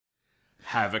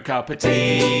Have a cup of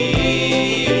tea.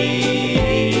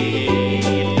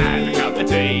 Have a cup of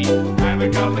tea. Have a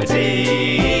cup of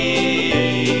tea.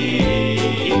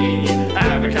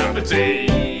 Have a cup of tea.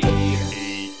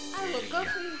 I will go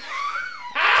for you.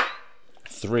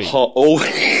 3, Hot. Oh.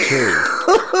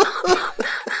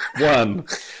 2, 1,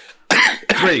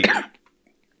 3.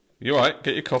 You alright?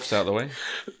 Get your coughs out of the way.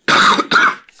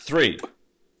 3,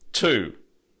 2,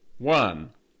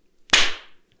 1.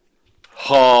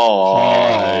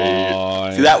 Hi.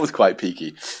 See, that was quite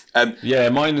peaky. Yeah,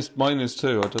 mine is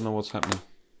too. I don't know what's happening.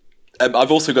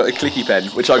 I've also got a clicky pen,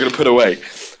 which I'm going to put away.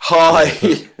 Hi.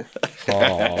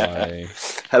 Hi.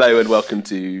 Hello and welcome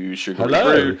to Sugar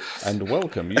Hello and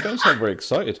welcome. You don't sound very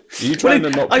excited. Are you trying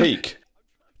to not peak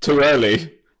too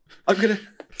early? I'm going to...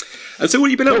 And so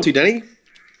what have you been up to, Danny?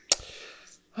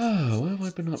 Oh, what have I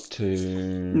been up to?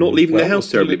 Not leaving the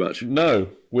house terribly much. No,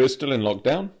 we're still in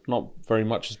lockdown. Not very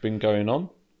much has been going on.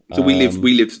 So we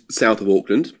live south of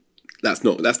Auckland. That's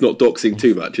not doxing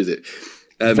too much, is it?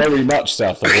 Very much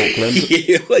south of Auckland.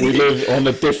 Yeah, we live on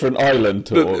a different island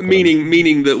to Auckland.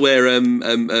 Meaning that we're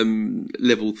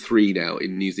level 3 now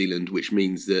in New Zealand, which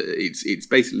means that it's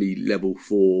basically level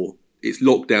 4. It's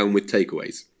lockdown with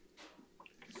takeaways.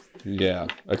 Yeah,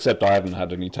 except I haven't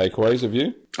had any takeaways. Have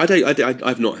you?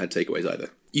 I've not had takeaways either.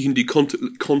 You can do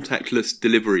contactless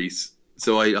deliveries.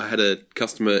 So I had a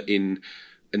customer in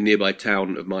a nearby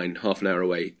town of mine, half an hour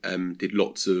away, did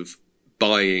lots of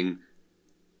buying.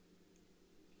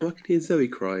 Oh, I can hear Zoe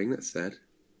crying. That's sad.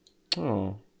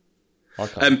 Oh,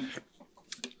 okay.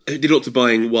 Did lots of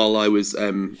buying while we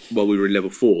were in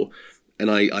level 4, and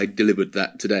I delivered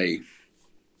that today.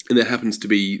 And there happens to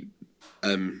be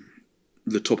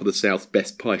the top of the south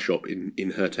best pie shop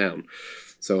in her town.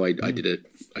 So I did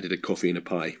a coffee and a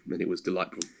pie, and it was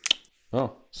delightful.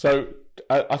 Oh, so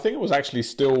I think it was actually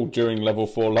still during level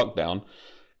 4 lockdown,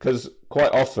 because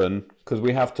quite often, because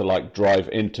we have to drive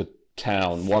into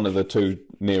town, one of the two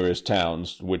nearest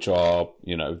towns, which are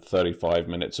 35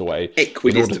 minutes away,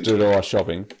 in order to do our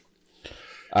shopping.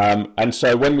 And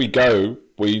so when we go,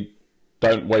 we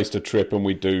don't waste a trip, and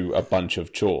we do a bunch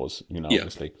of chores.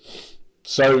 Obviously.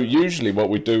 So usually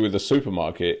what we do with the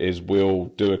supermarket is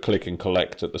we'll do a click and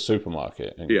collect at the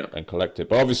supermarket and collect it.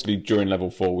 But obviously during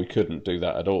level 4 we couldn't do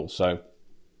that at all. So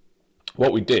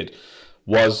what we did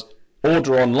was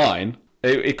order online.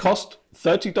 It cost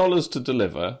 $30 to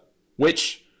deliver,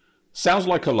 which sounds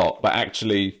like a lot, but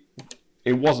actually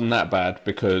it wasn't that bad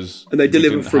because... And they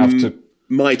deliver from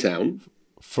my town?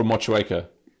 From Motueka.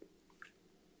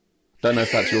 Don't know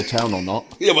if that's your town or not.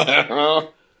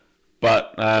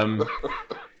 But,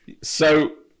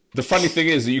 so the funny thing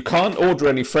is that you can't order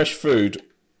any fresh food,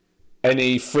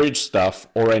 any fridge stuff,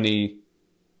 or any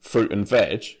fruit and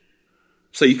veg.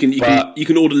 So you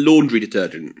can order laundry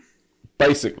detergent.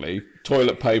 Basically,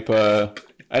 toilet paper,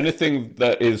 anything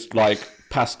that is like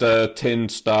pasta,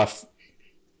 tinned stuff,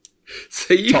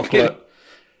 chocolate.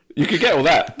 You could get all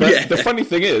that. But the funny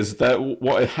thing is that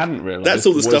what I hadn't realised... That's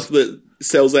all the stuff that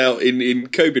sells out in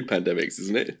COVID pandemics,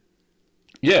 isn't it?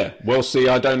 Yeah, well, see,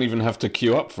 I don't even have to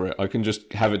queue up for it. I can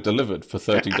just have it delivered for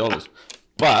 $30.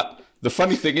 But the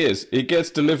funny thing is, it gets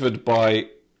delivered by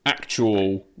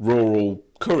actual rural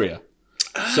courier.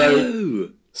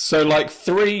 Oh. So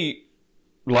 3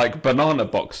 banana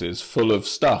boxes full of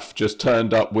stuff just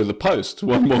turned up with a post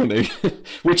one morning,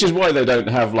 which is why they don't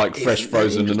have fresh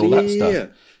frozen and all that stuff.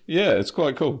 Yeah, it's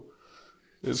quite cool.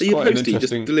 It's so your quite postie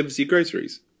just delivers your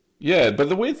groceries? Yeah, but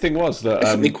the weird thing was that...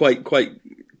 There's something quite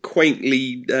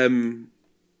quaintly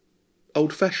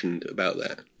old-fashioned about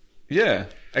that. Yeah,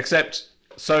 except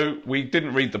so we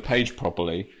didn't read the page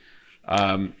properly,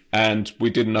 and we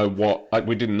didn't know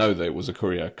we didn't know that it was a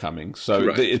courier coming. So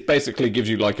it basically gives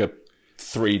you a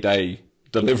 3-day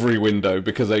delivery window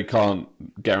because they can't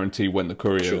guarantee when the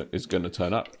courier is going to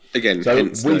turn up. Again, so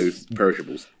hence no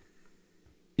perishables.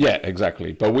 Yeah,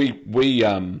 exactly. But we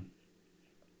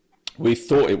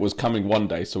thought it was coming one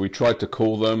day, so we tried to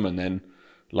call them, and then.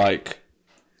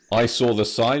 I saw the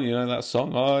sign, that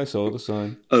song? I saw the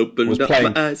sign. Opened up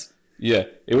my eyes. Yeah,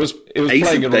 it was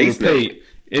playing on repeat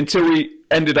until we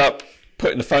ended up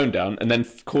putting the phone down and then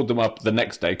called them up the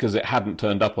next day because it hadn't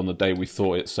turned up on the day we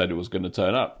thought it said it was going to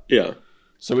turn up. Yeah.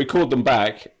 So we called them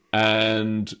back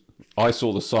and I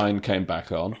saw the sign came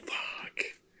back on. Fuck.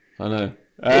 I know.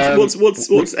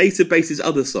 What's Ace of Base's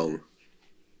other song?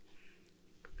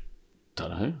 Don't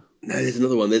know. No, there's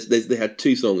another one. They had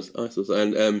 2 songs. I saw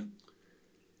and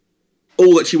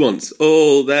All That She Wants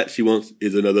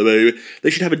is Another Baby.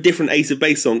 They should have a different Ace of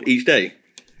Base song each day.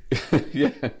 Yeah.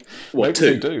 What,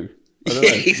 maybe 2? They do. I don't know.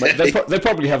 Exactly. They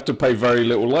probably have to pay very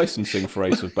little licensing for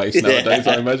Ace of Base nowadays,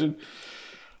 I imagine.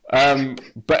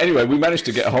 But anyway, we managed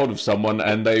to get a hold of someone,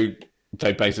 and they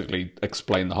basically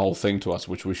explained the whole thing to us,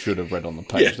 which we should have read on the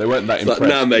page. Yeah. They weren't that It's like,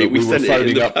 impressed. nah, mate, that we sent were it in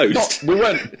phoning the up. post. We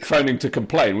weren't phoning to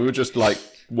complain. We were just like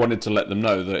wanted to let them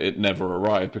know that it never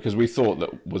arrived because we thought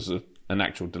that was an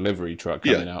actual delivery truck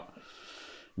coming out.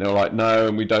 And they were like, no,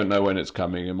 and we don't know when it's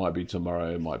coming. It might be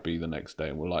tomorrow. It might be the next day.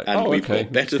 And we're like, And we've okay.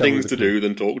 got better things to do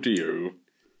than talk to you.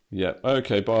 Yeah.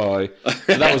 Okay. Bye.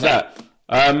 So that was that.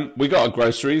 We got our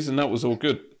groceries, and that was all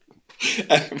good.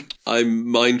 I'm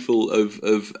mindful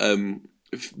of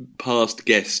past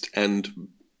guest and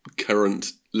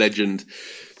current legend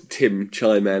Tim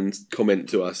Chyman's comment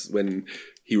to us when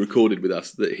he recorded with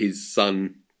us that his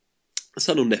son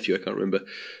or nephew, I can't remember,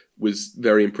 was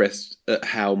very impressed at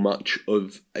how much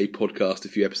of a podcast a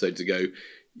few episodes ago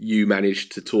you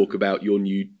managed to talk about your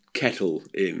new kettle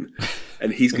in.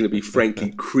 And he's going to be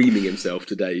frankly creaming himself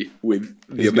today with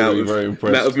the amount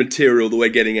of material that we're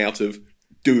getting out of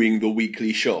doing the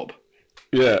weekly shop.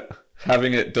 Yeah,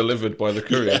 having it delivered by the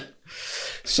courier. Yeah.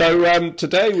 So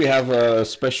today we have a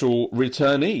special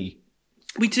returnee.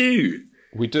 We do.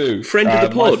 Friend of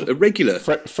the pod, a regular.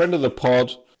 Friend of the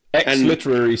pod,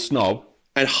 ex-literary snob.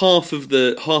 And half of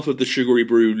the Sugary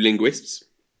Brew linguists.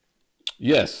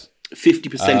 Yes.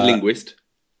 50% linguist.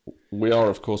 We are,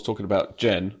 of course, talking about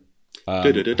Jen.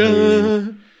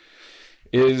 Who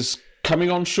is coming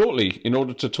on shortly in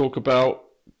order to talk about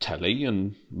telly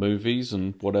and movies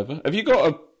and whatever. Have you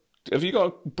got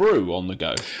a brew on the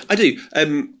go? I do.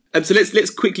 So let's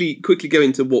quickly go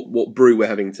into what brew we're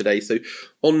having today. So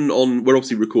on we're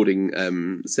obviously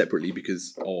recording separately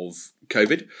because of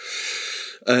COVID.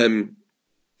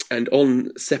 And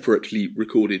on separately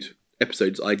recorded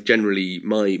episodes, I generally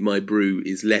my brew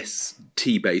is less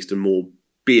tea based and more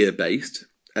beer based.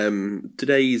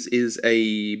 Today's is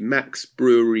a Max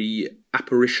Brewery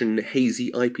Apparition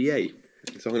Hazy IPA.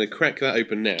 So I'm going to crack that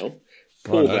open now,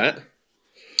 pour that,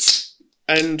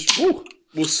 and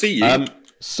we'll see you.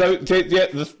 So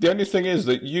the only thing is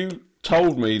that you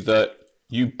told me that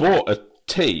you bought a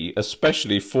tea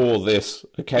especially for this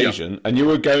occasion, and you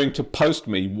were going to post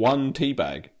me one tea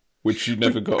bag, which you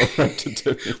never got around to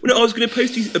doing. Well, no, I was going to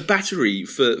post you a battery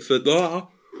for.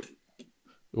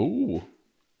 Ooh.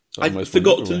 I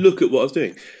forgot to look at what I was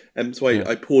doing. So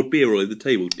I poured beer all over the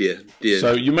table, dear.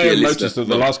 So you may have noticed that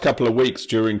the last couple of weeks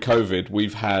during COVID,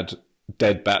 we've had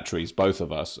dead batteries, both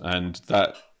of us, and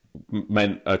that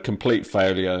meant a complete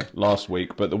failure last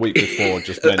week, but the week before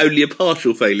just meant... Only a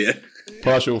partial failure.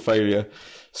 Partial failure.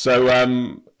 So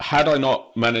had I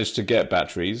not managed to get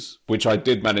batteries, which I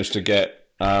did manage to get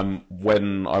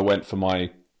when I went for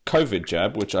my COVID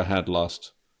jab, which I had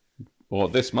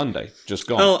this Monday, just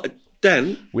gone. Oh,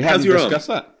 Dan, we haven't discussed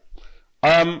that.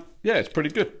 Yeah, it's pretty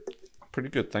good. Pretty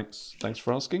good. Thanks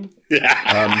for asking.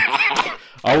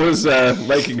 I was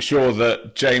making sure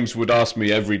that James would ask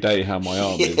me every day how my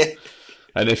arm is,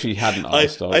 and if he hadn't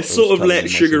asked, I sort of let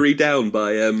Sugary down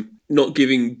by not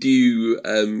giving due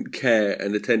care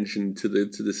and attention to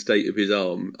the state of his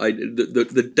arm.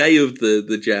 The day of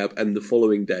the jab and the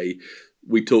following day,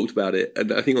 we talked about it,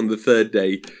 and I think on the third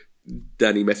day,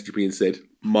 Danny messaged me and said,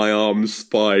 "My arm's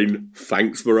fine.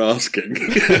 Thanks for asking."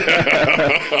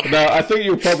 No, I think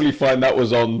you'll probably find that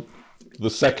was on the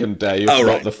second day, if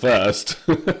not the first.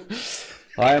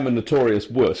 I am a notorious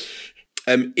wuss.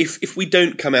 If we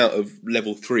don't come out of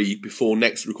level 3 before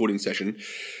next recording session,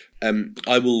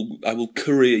 I will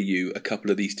courier you a couple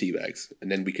of these tea bags,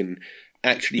 and then we can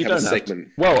actually have a segment.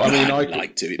 Well, I mean, I'd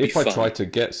like to. If I try to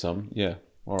get some, yeah,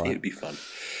 all right, it'd be fun.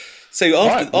 So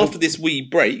after this wee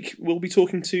break, we'll be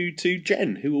talking to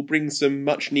Jen, who will bring some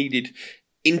much needed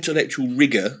intellectual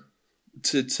rigour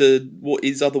to what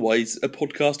is otherwise a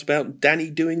podcast about Danny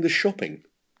doing the shopping.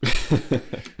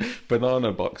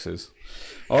 Banana boxes.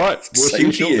 All right, we'll see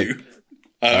you shortly.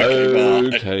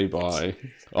 Okay, bye.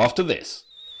 After this.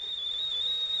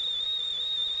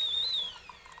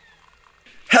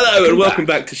 Hello and welcome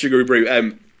back to Sugary Brew.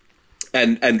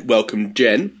 And welcome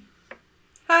Jen.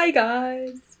 Hi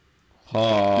guys.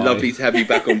 Hi. Lovely to have you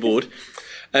back on board.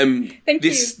 Thank you.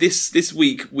 This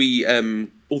week we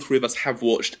all three of us have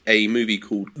watched a movie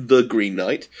called The Green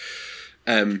Knight,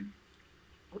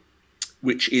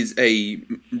 which is a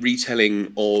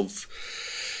retelling of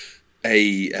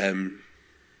a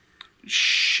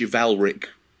chivalric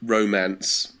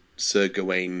romance, Sir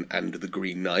Gawain and the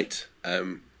Green Knight.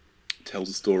 Tells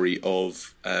a story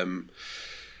of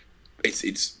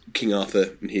it's King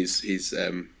Arthur and his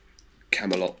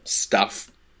Camelot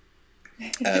stuff.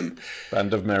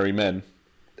 Band of Merry Men.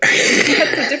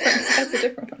 That's a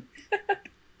different one.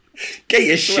 Get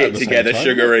your shit together,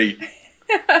 Sugary.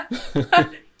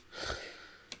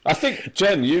 I think,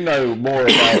 Jen, you know more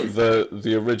about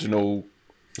the original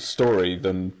story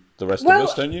than the rest of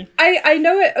us, don't you? I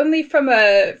know it only from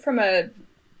a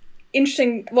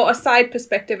interesting, a side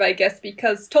perspective, I guess,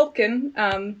 because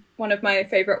Tolkien, one of my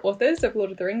favourite authors of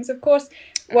Lord of the Rings, of course,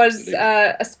 was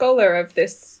a scholar of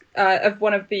this, of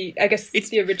one of the, I guess it's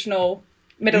the original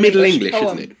Middle English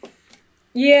poem. Isn't it?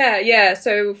 Yeah,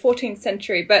 so 14th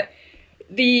century, but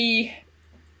the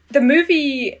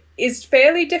movie is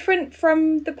fairly different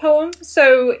from the poem,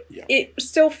 so it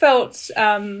still felt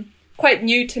quite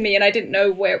new to me, and I didn't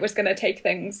know where it was going to take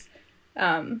things.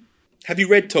 Have you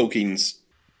read Tolkien's?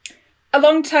 A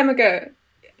long time ago.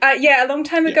 A long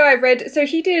time ago I read... So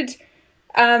he did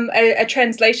a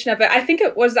translation of it. I think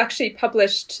it was actually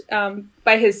published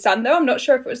by his son, though. I'm not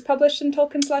sure if it was published in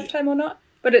Tolkien's lifetime or not.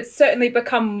 But it's certainly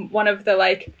become one of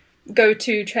the,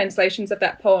 go-to translations of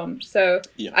that poem. So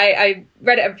I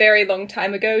read it a very long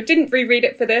time ago. Didn't reread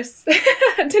it for this.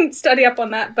 Didn't study up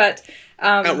on that, but...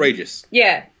 outrageous.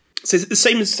 Yeah. So it's the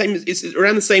same as it's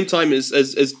around the same time as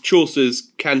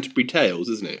Chaucer's Canterbury Tales,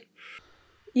 isn't it?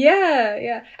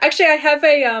 Yeah. Actually, I have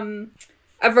a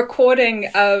recording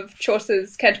of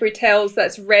Chaucer's Canterbury Tales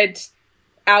that's read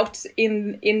out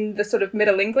in the sort of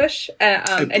Middle English,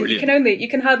 and you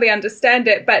can hardly understand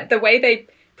it, but the way they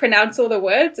pronounce all the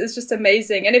words is just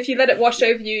amazing. And if you let it wash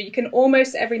over you, you can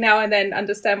almost every now and then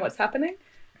understand what's happening.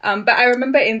 But I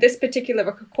remember in this particular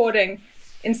recording,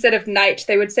 instead of night,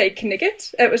 they would say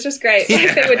Knigget. It was just great.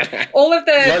 Like they would all of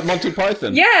the like Monty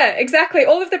Python. Yeah, exactly.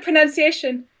 All of the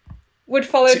pronunciation would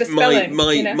follow the spelling.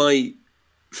 My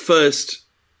first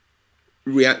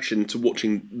reaction to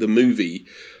watching the movie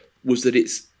was that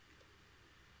it's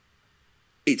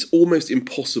almost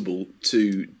impossible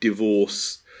to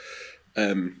divorce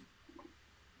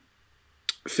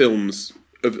films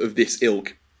of this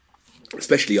ilk,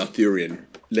 especially Arthurian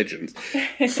legends,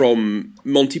 from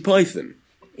Monty Python.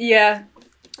 Yeah.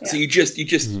 So you just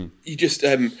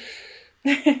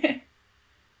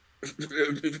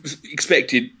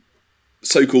expected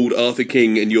so-called Arthur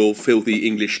King and your filthy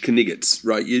English Kniggets,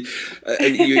 right?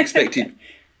 And you expected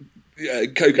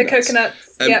coconuts. The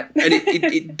coconuts, yeah. And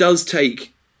it does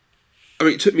take... I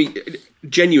mean, it took me...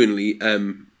 Genuinely,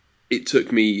 it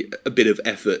took me a bit of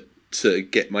effort to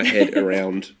get my head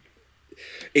around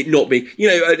it not being...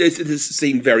 there's a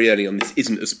scene very early on, this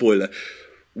isn't a spoiler,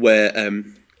 where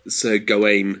Sir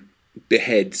Gawain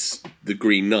beheads the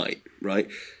Green Knight, right?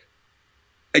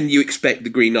 And you expect the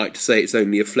Green Knight to say it's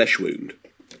only a flesh wound.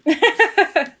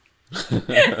 That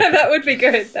would be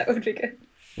good.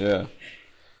 Yeah.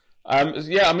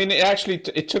 I mean,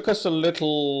 it took us a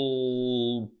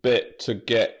little bit to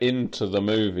get into the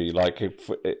movie.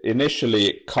 Initially,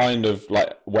 it kind of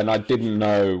when I didn't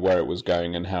know where it was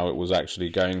going and how it was actually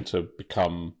going to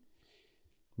become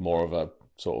more of a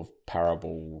sort of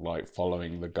parable,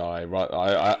 following the guy. Right?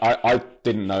 I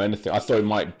didn't know anything. I thought it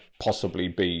might possibly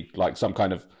be some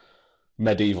kind of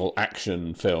medieval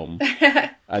action film,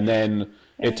 and then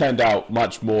it turned out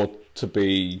much more to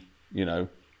be,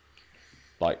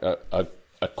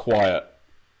 a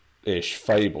quiet-ish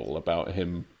fable about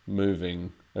him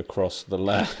moving across the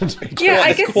land. Yeah,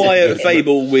 I guess quiet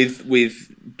fable with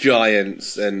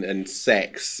giants and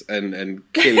sex and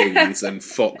killings and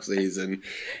foxes and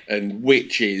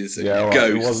witches and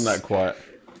ghosts. It wasn't that quiet.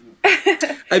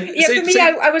 For me,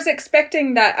 I was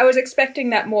expecting that. I was expecting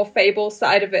that more fable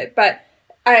side of it, but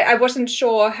I wasn't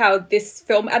sure how this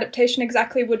film adaptation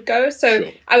exactly would go. So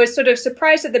sure. I was sort of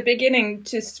surprised at the beginning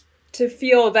to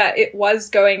feel that it was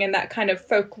going in that kind of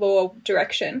folklore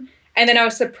direction, and then I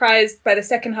was surprised by the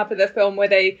second half of the film where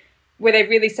they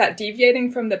really start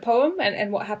deviating from the poem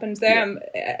and what happens there.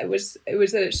 Yeah. It was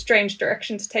a strange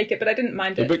direction to take it, but I didn't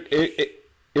mind it. But it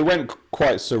went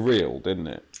quite surreal, didn't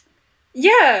it?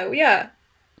 Yeah.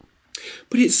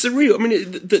 But it's surreal. I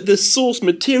mean, the source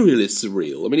material is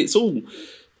surreal. I mean, it's all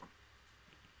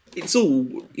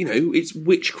it's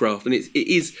witchcraft, and it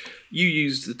is. You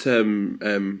used the term,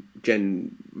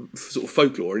 Jen, sort of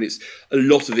folklore, and it's a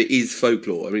lot of it is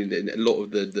folklore. I mean, a lot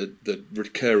of the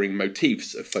recurring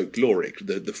motifs are folkloric.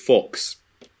 The fox,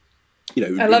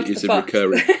 is a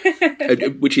recurring,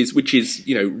 which is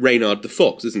Reynard the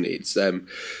fox, isn't it? It's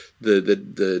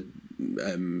the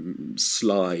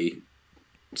sly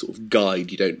sort of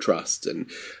guide you don't trust, and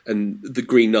the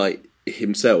Green Knight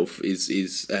himself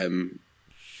is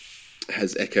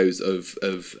has echoes of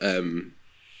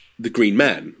the Green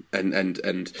Man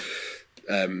and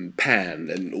Pan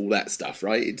and all that stuff,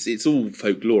 right? It's all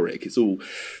folkloric. It's all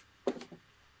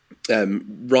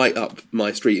right up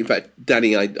my street. In fact,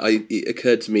 Danny, it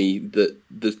occurred to me that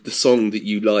the song that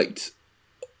you liked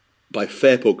by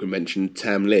Fairport Convention,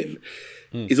 Tam Lin,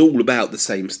 is all about the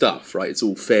same stuff, right? It's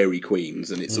all fairy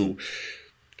queens, and it's all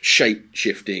shape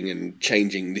shifting and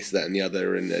changing this, that, and the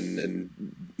other, and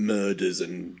murders,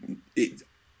 and it's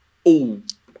all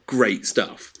great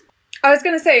stuff. I was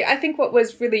going to say, I think what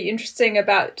was really interesting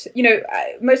about,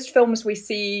 most films we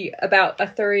see about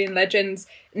Arthurian legends,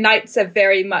 knights are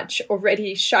very much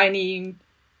already shining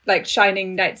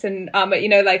knights in armor,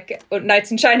 or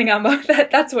knights in shining armor.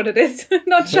 That's what it is.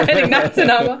 Not shining knights in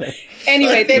armor.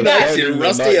 Anyway, they're Knights that. in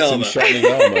rusty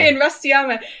armor. In rusty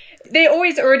armor. They're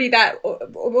always already that,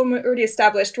 already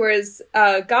established, whereas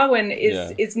Gawain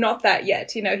is not that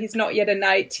yet. He's not yet a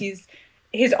knight.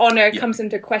 His honor comes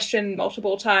into question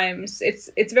multiple times.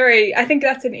 It's very. I think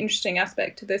that's an interesting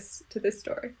aspect to this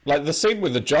story. Like the scene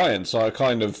with the giants, I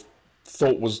kind of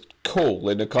thought was cool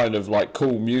in a kind of like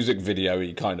cool music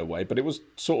video-y kind of way, but it was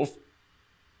sort of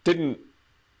didn't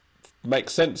make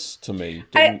sense to me.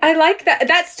 I like that.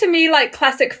 That's to me like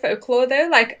classic folklore though.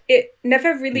 Like it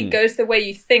never really goes the way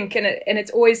you think, and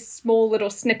it's always small little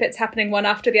snippets happening one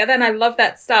after the other, and I love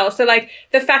that style. So like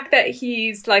the fact that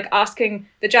he's like asking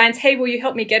the giants, hey, will you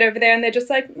help me get over there? And they're just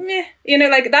like, meh.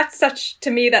 Like that's such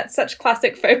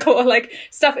classic folklore. Like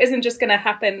stuff isn't just going to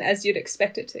happen as you'd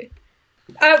expect it to.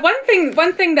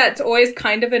 One thing that's always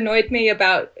kind of annoyed me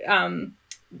about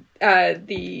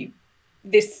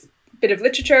this bit of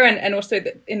literature and also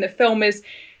in the film is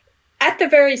at the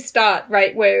very start,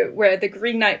 right, where the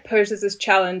Green Knight poses this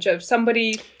challenge of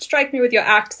somebody strike me with your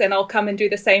axe and I'll come and do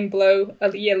the same blow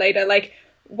a year later. Like,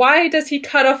 why does he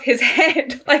cut off his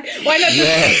head? Like, why not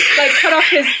just like cut off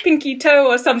his pinky toe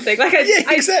or something? Like,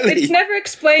 exactly. It's never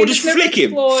explained. Or just flick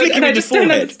him and I in the just forehead.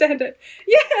 don't understand it.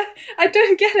 Yeah, I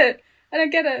don't get it.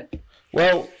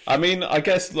 Well, I mean, I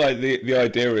guess like the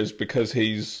idea is because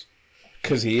he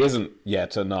isn't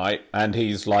yet a knight, and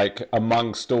he's like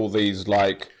amongst all these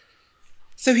like.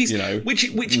 So he's which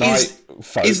is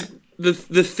the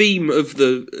theme of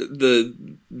the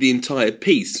entire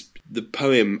piece, the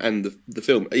poem and the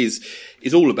film is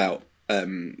all about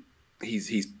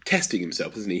he's testing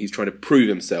himself, isn't he? He's trying to prove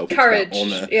himself. Courage, it's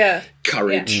about honor,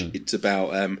 courage. Yeah. It's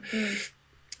about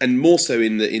and more so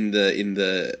in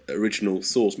the original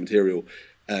source material,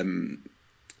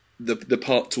 the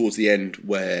part towards the end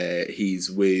where he's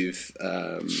with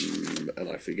and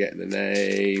I forget the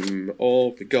name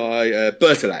of the guy,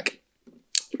 Bertilac,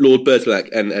 Lord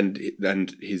Bertilac,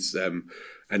 and his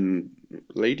and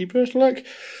Lady Bertilac.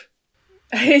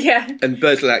 Yeah. And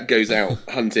Bertilac goes out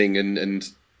hunting, and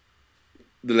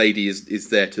the lady is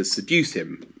there to seduce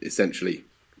him, essentially.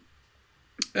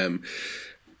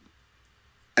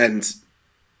 And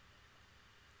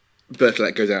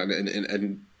Bertilac goes out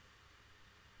and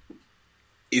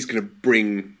is going to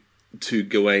bring to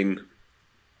Gawain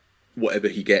whatever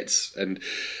he gets, and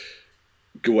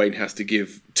Gawain has to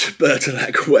give to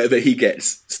Bertilac whatever he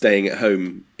gets, staying at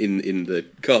home in the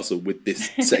castle with this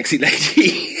sexy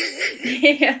lady.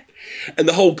 Yeah. And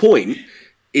the whole point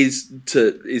is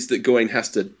that Gawain has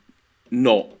to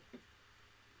not,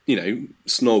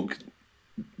 snog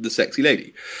the sexy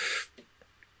lady.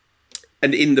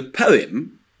 And in the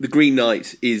poem, the Green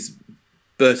Knight is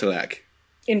Bertilac,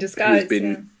 in disguise, who's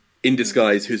been in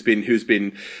disguise, who's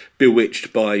been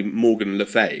bewitched by Morgan Le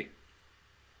Fay.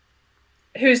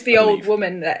 Who's the old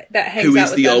woman that hangs Who out is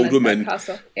with the them old at woman that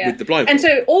castle. Yeah. with the blindfold. And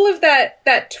so all of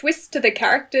that twist to the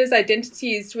characters'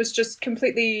 identities was just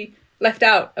completely left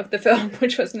out of the film,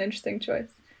 which was an interesting choice.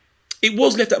 It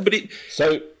was left out, but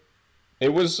So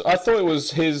it was. I thought it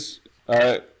was his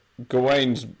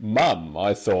Gawain's mum.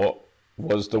 I thought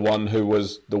was the one who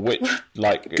was the witch.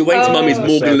 Like Gawain's mum is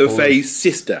Morgan Le circles. Fay's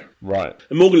sister. Right.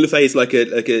 And Morgan Le Fay is like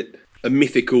a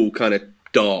mythical kind of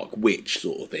dark witch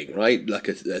sort of thing, right? Like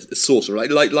a sorcerer, like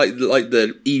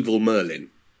the evil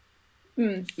Merlin.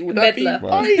 Would that be Meddler.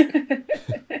 right?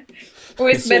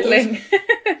 Always meddling.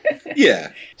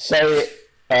 Yeah. So,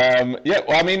 well,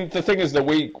 I mean, the thing is that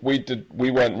we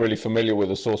weren't really familiar with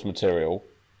the source material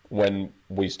when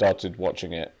we started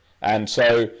watching it, and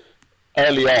so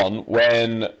early on,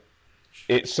 when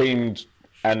it seemed,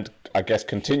 and I guess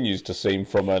continues to seem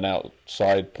from an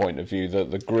outside point of view,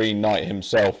 that the Green Knight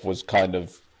himself was kind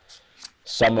of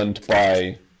summoned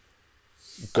by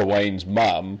Gawain's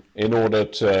mum in order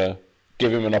to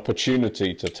give him an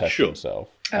opportunity to test himself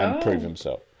and prove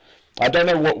himself. I don't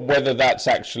know whether that's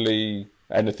actually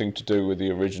anything to do with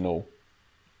the original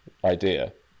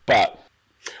idea, but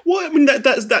Well, I mean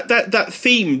that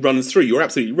theme runs through. You're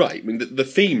absolutely right. I mean the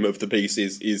theme of the piece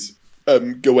is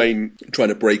Gawain trying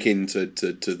to break into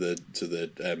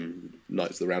the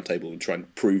Knights of the Round Table and try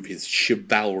and prove his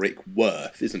chivalric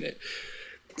worth, isn't it?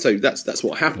 So that's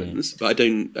what happens. But I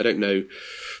don't know.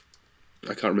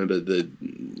 I can't remember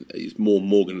it's more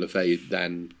Morgan Le Fay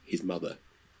than his mother,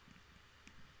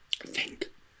 I think.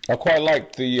 I quite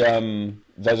like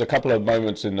there's a couple of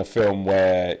moments in the film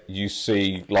where you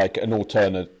see like an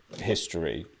alternate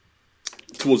history.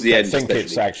 Towards the end, I think especially.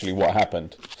 it's actually what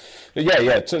happened.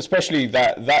 Yeah. So especially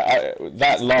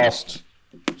that last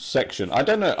section. I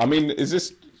don't know. I mean, is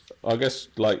this? I guess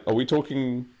like, are we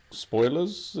talking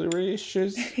spoilers-ish?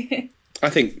 I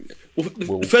think.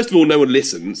 Well, first of all, no one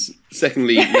listens.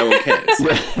 Secondly, no one cares.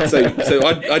 So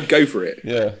I'd go for it.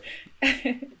 Yeah.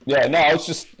 Yeah, no, I was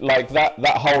just like that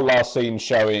whole last scene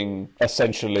showing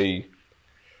essentially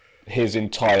his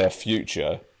entire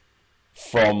future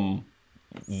from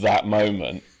that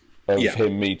moment of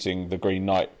him meeting the Green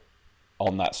Knight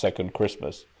on that second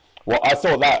Christmas. Well, I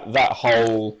thought that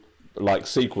whole like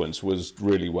sequence was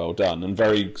really well done and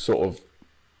very sort of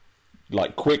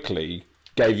like quickly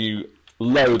gave you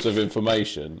loads of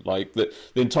information. Like the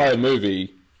entire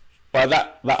movie, by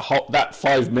that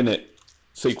 5-minute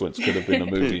sequence could have been a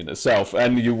movie in itself,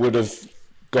 and you would have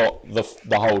got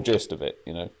the whole gist of it,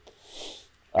 you know.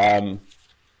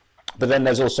 But then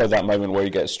there's also that moment where he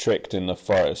gets tricked in the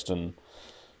forest, and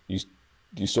you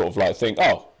sort of like think,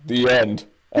 oh, the end,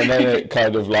 and then it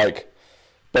kind of like.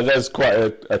 But there's quite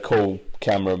a cool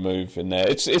camera move in there.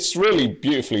 It's really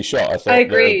beautifully shot. I thought. I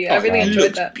agree. I really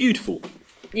enjoyed that. Beautiful.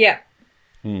 Yeah.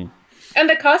 And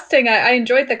the casting, I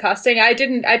enjoyed the casting. I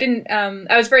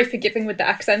was very forgiving with the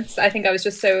accents. I think I was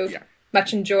just so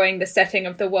much enjoying the setting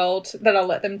of the world that I'll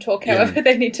let them talk however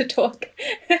they need to talk.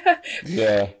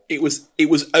 Yeah. It was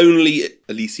only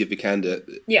Alicia Vikander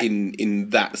in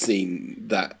that scene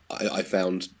that I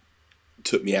found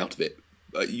took me out of it.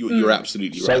 You're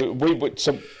absolutely right.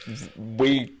 So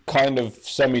we kind of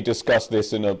semi-discussed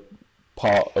this in a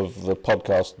part of the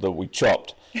podcast that we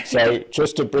chopped. So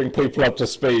just to bring people up to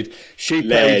speed, she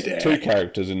plays two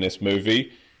characters in this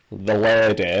movie, the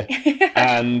lady,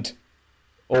 and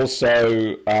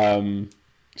also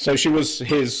so she was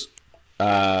his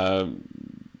what's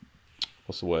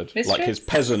the word? Mistress? Like his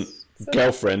peasant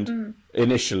girlfriend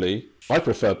initially. I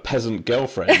prefer peasant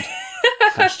girlfriend.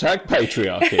 Hashtag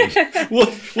patriarchy.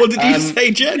 What did you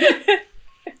say, Jen?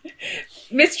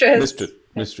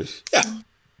 Mistress. Yeah.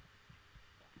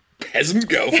 Peasant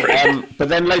girlfriend. But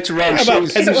then later on,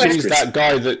 she's that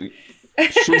guy that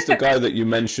she's the guy that you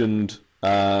mentioned.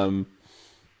 Bertolag.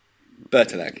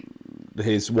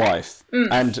 His wife,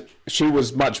 and she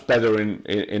was much better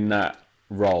in that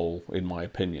role, in my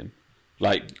opinion.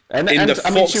 Like, and I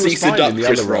mean, she was fine in the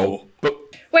other role. But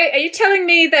wait, are you telling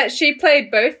me that she played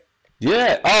both?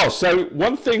 Yeah. Oh, so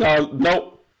one thing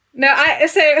No,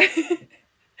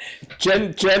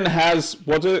 Jen has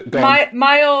what is it?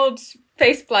 Mild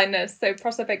face blindness, so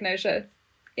prosopagnosia.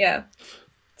 Yeah.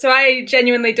 So I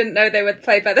genuinely didn't know they were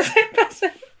played by the same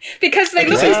person because they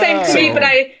look the same to me, but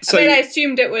I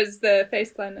assumed it was the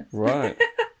face blindness. Right.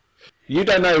 You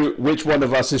don't know which one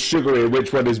of us is sugary and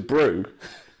which one is brew.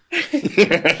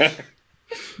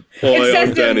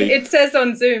 It says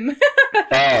on Zoom.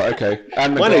 Oh, okay.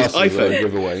 And the Mine is glasses are a iPhone.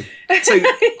 giveaway. So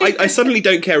I suddenly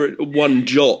don't care one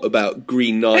jot about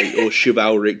Green Knight or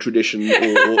chivalric tradition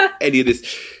or any of this.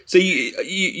 So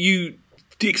you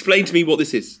explain to me what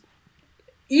this is.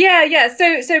 Yeah.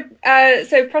 So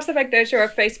prosopagnosia or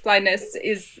face blindness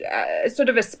is sort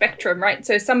of a spectrum, right?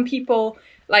 So some people,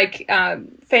 like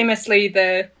famously,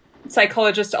 the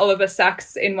psychologist Oliver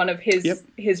Sacks in one of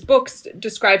his books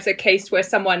describes a case where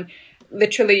someone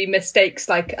literally mistakes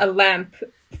like a lamp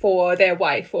for their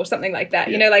wife or something like that.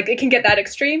 You know, like it can get that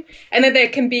extreme. And then there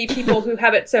can be people who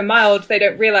have it so mild they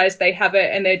don't realize they have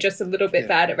it and they're just a little bit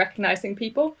bad at recognizing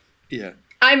people. Yeah.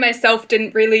 I myself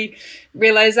didn't really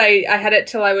realize I had it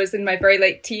till I was in my very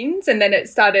late teens, and then it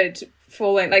started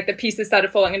falling, like the pieces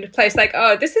started falling into place, like,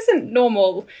 oh, this isn't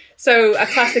normal. So a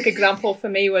classic example for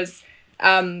me was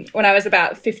when I was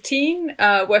about 15,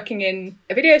 working in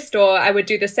a video store. I would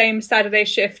do the same Saturday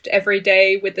shift every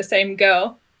day with the same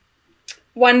girl.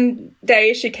 One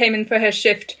day she came in for her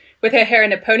shift with her hair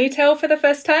in a ponytail for the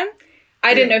first time.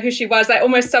 I didn't know who she was. I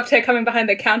almost stopped her coming behind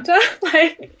the counter.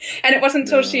 And it wasn't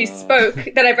until she spoke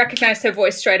that I recognized her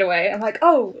voice straight away. I'm like,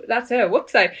 oh, that's her.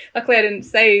 Whoops. Luckily I didn't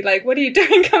say, like, what are you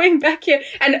doing coming back here?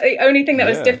 And the only thing that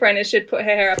was different is she'd put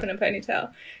her hair up in a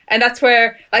ponytail. And that's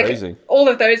where, like, Crazy. All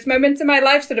of those moments in my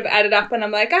life sort of added up. And I'm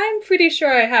like, I'm pretty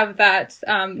sure I have that.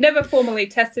 Never formally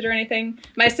tested or anything.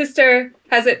 My sister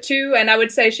has it too. And I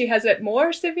would say she has it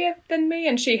more severe than me.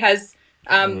 And she has...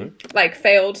 like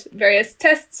failed various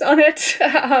tests on it,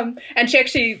 and she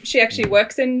actually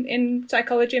works in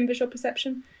psychology and visual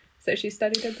perception, so she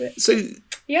studied a bit. So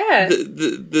Yeah.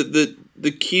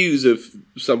 The cues of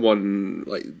someone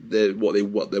like what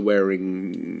they're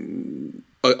wearing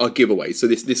are giveaways. So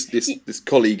this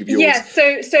colleague of yours, yeah.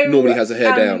 So normally has her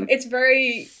hair down. It's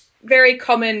very, very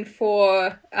common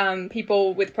for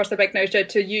people with prosopagnosia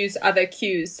to use other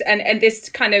cues, and this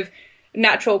kind of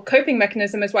natural coping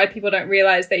mechanism is why people don't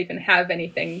realize they even have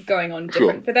anything going on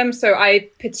different for them. So I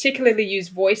particularly use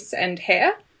voice and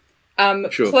hair.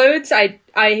 Clothes, I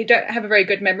don't have a very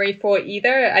good memory for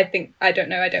either. I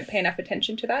don't pay enough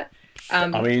attention to that.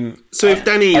 I mean, so if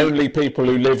Danny, only people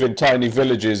who live in tiny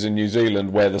villages in New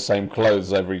Zealand wear the same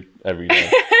clothes every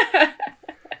day.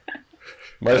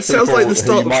 That sounds like the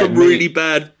start of some really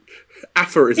bad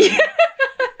aphorism.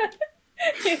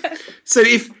 Yeah. So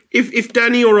if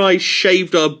Danny or I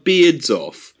shaved our beards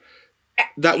off,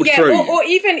 that would throw you. Or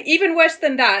even worse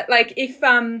than that. Like if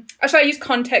so I use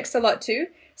context a lot too.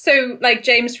 So, like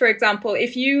James, for example,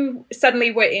 if you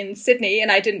suddenly were in Sydney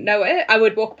and I didn't know it, I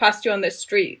would walk past you on the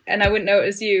street and I wouldn't know it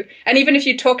was you. And even if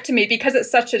you talk to me, because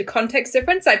it's such a context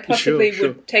difference, I possibly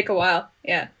would take a while.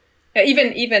 Yeah.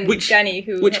 Even Danny,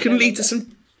 which can lead to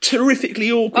some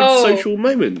terrifically awkward social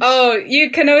moments. Oh, you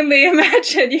can only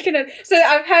imagine. So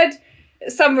I've had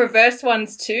some reverse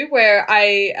ones too, where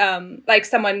I like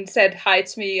someone said hi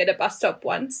to me at a bus stop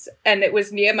once, and it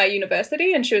was near my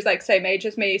university, and she was like same age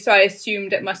as me, so I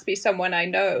assumed it must be someone I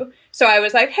know. So I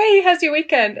was like, "Hey, how's your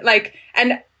weekend?" Like,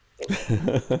 and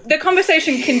the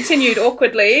conversation continued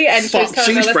awkwardly, and she was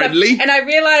telling me all this friendly. Stuff, and I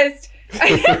realized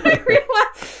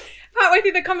partway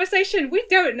through the conversation we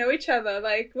don't know each other.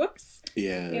 Like, whoops.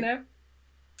 Yeah. You know.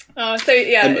 Oh, so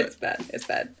yeah, it's bad. It's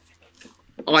bad.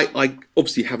 I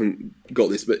obviously haven't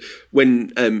got this, but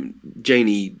when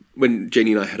Janie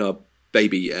and I had our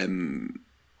baby,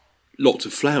 lots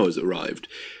of flowers arrived,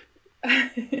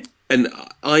 and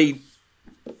I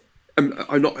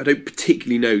don't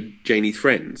particularly know Janie's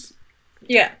friends.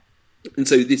 Yeah. And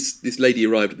so this lady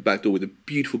arrived at the back door with a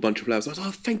beautiful bunch of flowers. I was like,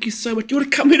 "Oh, thank you so much. Do you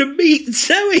want to come in and meet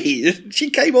Zoe?" She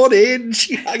came on in.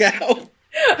 She hung out.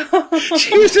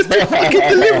 She was just a fucking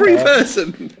delivery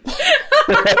person.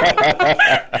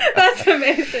 That's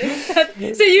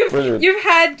amazing. So you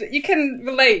can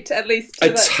relate at least to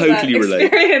that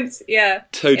experience. Yeah.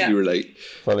 Totally relate.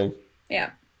 Funny. Yeah.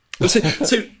 So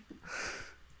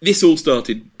this all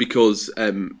started because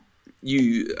forgive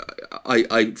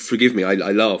me,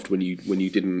 I laughed when you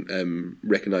didn't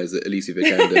recognise that Alicia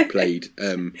Vikander played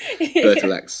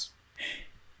Bertolac's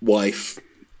wife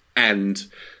and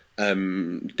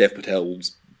Dev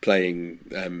Patel's playing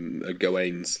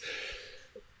Gawain's,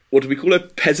 what do we call her,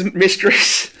 peasant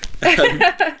mistress? So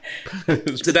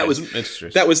that was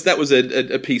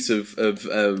a piece of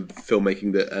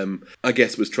filmmaking that I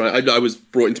guess was trying. I was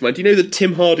brought into mind. Do you know the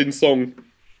Tim Hardin song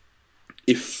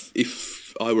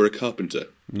 "If I Were a Carpenter"?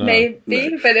 No.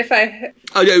 Maybe, but if I...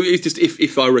 Oh no, it's just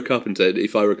if I were a carpenter,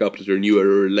 and you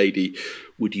were a lady,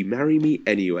 would you marry me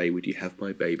anyway? Would you have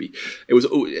my baby? It was,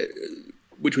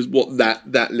 which was what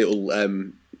that little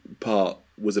part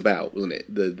was about, wasn't it?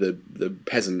 The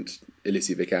peasant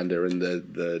Alicia Vikander and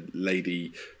the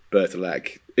lady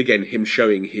Bertolac. Again, him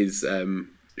showing his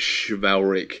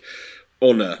chivalric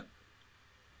honour,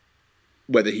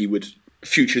 whether he would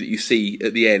future that you see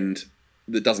at the end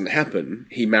that doesn't happen.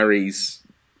 He marries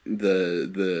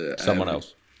the someone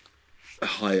else, a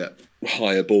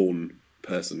higher born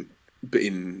person, but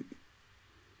in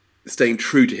staying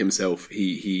true to himself,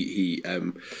 he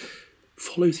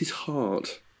follows his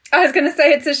heart. I was going to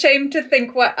say, it's a shame to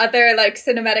think what other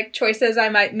cinematic choices I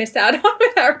might miss out on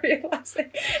without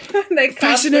realising.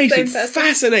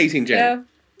 Fascinating, Jen.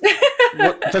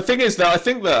 Yeah. The thing is that I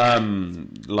think that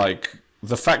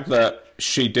the fact that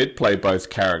she did play both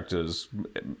characters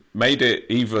made it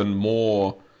even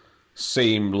more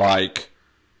seem like,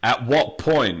 at what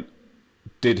point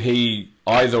did he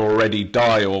either already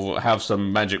die or have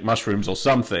some magic mushrooms or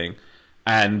something,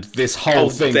 and this whole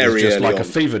thing is just like a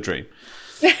fever dream.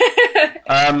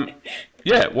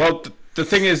 Yeah, well, the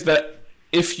thing is that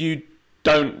if you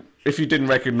didn't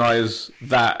recognise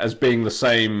that as being the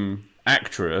same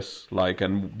actress,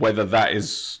 and whether that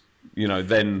is,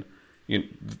 then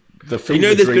the fever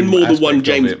dream. There's been more than one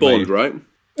James Bond, right?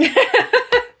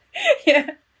 Yeah,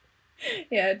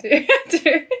 I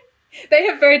do. They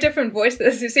have very different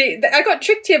voices. You see, I got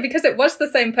tricked here because it was the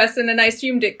same person, and I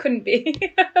assumed it couldn't be.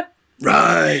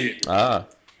 Right.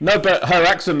 No, but her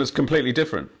accent is completely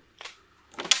different.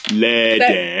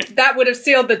 That would have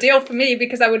sealed the deal for me,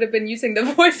 because I would have been using the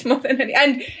voice more than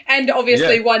any. And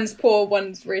obviously, one's poor,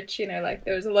 one's rich. There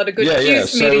was a lot of good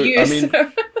cues for me to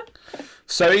use.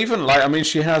 So even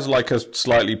she has a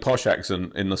slightly posh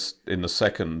accent in the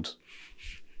second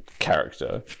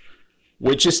character,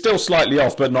 which is still slightly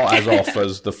off, but not as off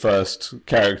as the first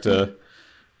character.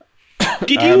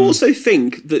 Did you also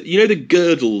think that, you know, the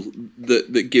girdle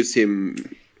that gives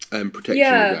him protection?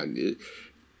 Yeah.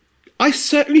 I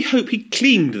certainly hope he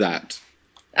cleaned that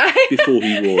before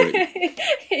he wore it.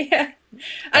 Yeah.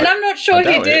 And I'm not sure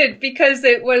he did, because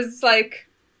it was like,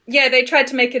 yeah, they tried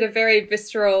to make it a very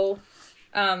visceral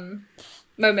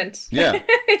moment. Yeah.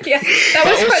 Yeah, that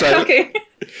was quite shocking.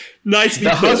 Nicely The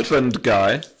put. husband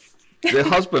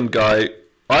guy,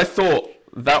 I thought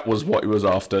that was what he was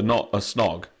after, not a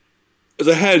snog. As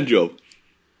a hand job.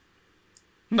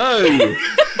 No!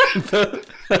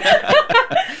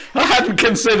 I hadn't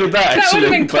considered that, That would actually.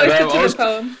 have been closer to I was- the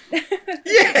poem.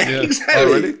 Yeah, exactly. Oh,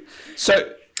 really?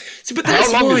 So, But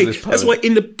how long is this poem? that's why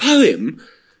in the poem,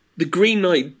 the Green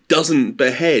Knight doesn't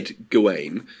behead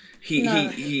Gawain.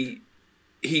 He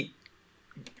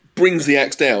brings the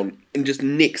axe down and just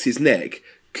nicks his neck,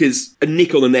 because a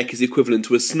nick on the neck is equivalent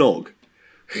to a snog.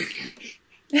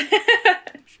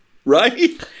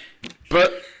 Right?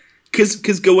 but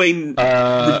Because Gawain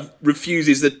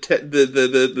refuses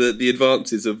the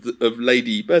advances of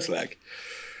Lady Bertilac.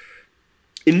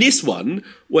 In this one,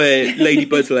 where Lady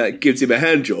Bertilac gives him a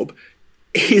hand job,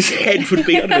 his head would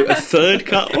be, I don't know, a third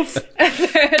cut off.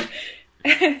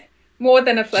 More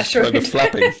than a flesh kind wound. of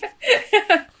flapping.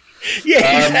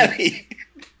 Yeah, exactly.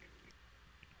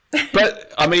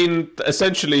 But, I mean,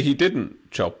 essentially he didn't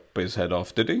chop his head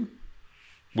off, did he?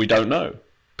 We don't know.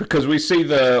 Because we see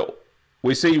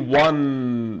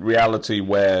one reality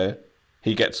where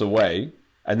he gets away,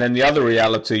 and then the other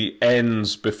reality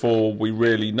ends before we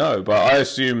really know. But I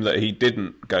assume that he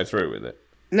didn't go through with it.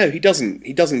 No, he doesn't.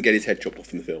 He doesn't get his head chopped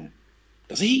off in the film.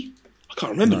 Does he? I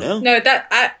can't remember now. No, that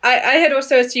I had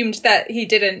also assumed that he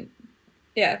didn't.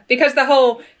 Yeah, because the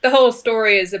whole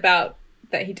story is about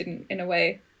that he didn't, in a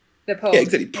way. The poem. Yeah,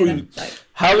 exactly. You know, like,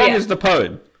 How long Yeah. is the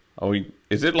poem?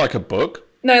 Is it like a book?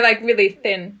 no, like really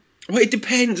thin. Well, it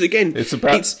depends. Again, It's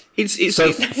about- it's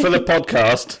So for the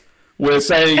podcast, we're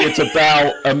saying it's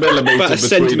about a millimetre About a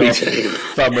between our centimetre.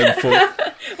 thumb and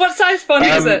foot. What size font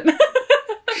is it?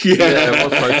 Yeah,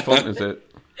 what size font is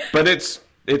it? But it's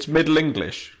Middle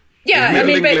English. Yeah, Is I mean,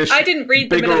 Middle but English I didn't read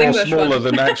the bigger Middle or English smaller one.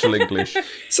 than actual English.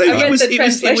 So I read it was. the It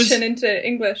was. translation into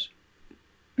English.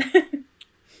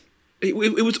 It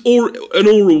was an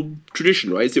oral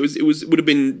tradition, right? So it would have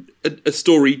been a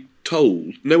story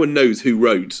told. No one knows who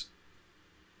wrote.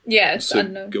 Yeah, it's Sir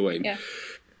unknown. Gawain. Yeah.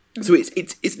 So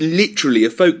it's literally a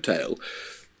folk tale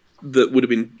that would have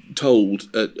been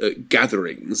told at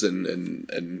gatherings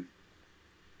and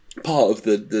part of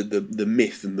the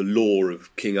myth and the lore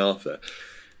of King Arthur.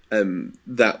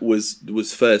 That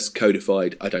was first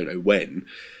codified, I don't know when,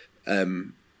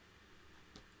 and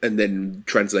then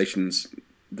translations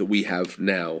that we have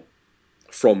now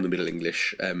from the Middle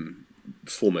English,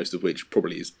 foremost of which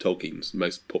probably is Tolkien's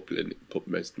most popular,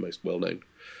 most well known.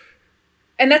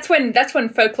 And that's when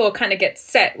folklore kind of gets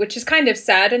set, which is kind of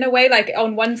sad in a way. Like,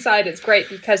 on one side it's great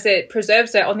because it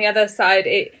preserves it. On the other side,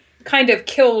 it kind of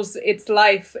kills its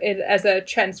life as a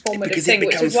transformative Because thing, it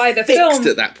which is becomes why the fixed film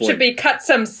at that point. should be cut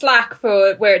some slack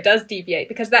for where it does deviate,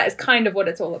 because that is kind of what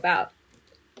it's all about.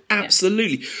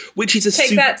 Absolutely, which is a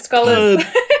Take that, scholars.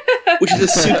 which is a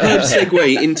superb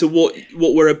segue into what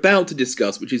we're about to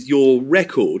discuss, which is your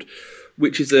record,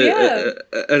 which is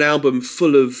an album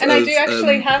full of. And I do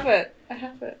actually have it. I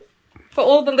have it. For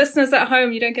all the listeners at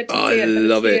home, you don't get to see it. But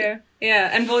love it's it. here. Yeah,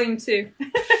 and volume 2.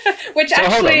 Which So,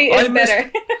 hold actually on, is I missed-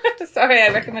 better. Sorry, I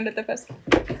recommended the first one.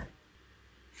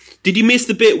 Did you miss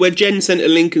the bit where Jen sent a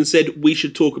link and said we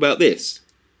should talk about this?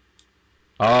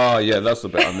 Ah, yeah, that's the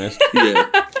bit I missed.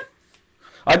 Yeah.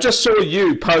 I just saw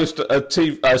you post a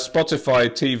Spotify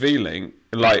TV link,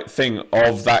 thing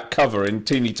of that cover in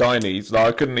teeny tiny, so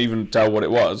I couldn't even tell what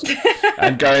it was,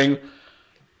 and going,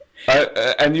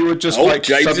 and you were just James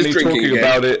is suddenly drinking talking again.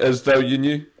 about it as though you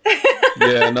knew.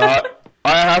 Yeah, no,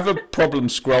 I have a problem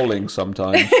scrolling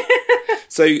sometimes.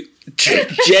 So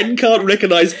Jen can't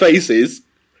recognise faces,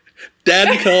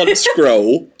 Dan can't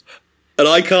scroll, and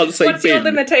I can't say What's your bin.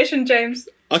 limitation, James?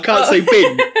 I can't say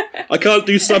bin. I can't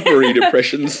do submarine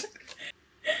impressions.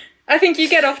 I think you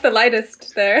get off the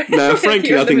lightest there. No, with frankly,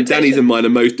 your I think Danny's limitation. and mine are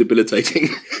most debilitating.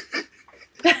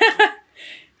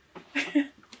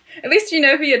 At least you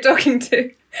know who you're talking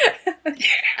to.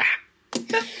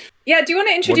 Yeah, do you want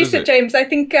to introduce is it, it? James? I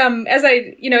think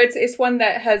it's one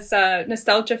that has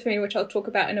nostalgia for me, which I'll talk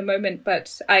about in a moment,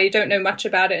 but I don't know much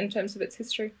about it in terms of its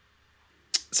history.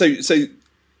 So this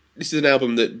is an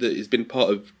album that has been part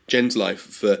of Jen's life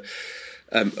for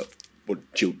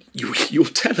You'll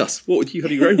tell us. What you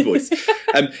have your own voice?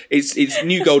 It's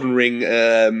New Golden Ring,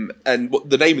 and what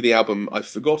the name of the album I've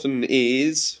forgotten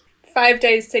is 5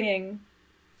 Days Singing.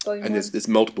 Volume and 1. there's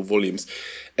multiple volumes,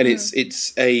 and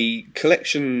it's a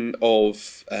collection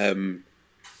of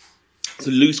it's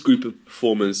a loose group of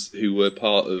performers who were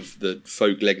part of the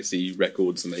Folk Legacy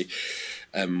Records, and they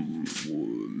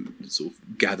sort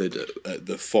of gathered at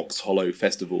the Fox Hollow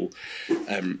Festival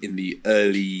in the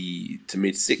early to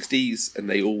mid 60s, and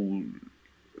they all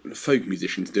folk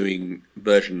musicians doing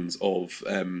versions of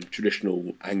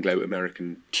traditional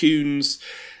Anglo-American tunes.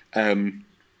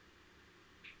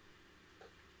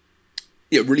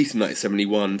 Released in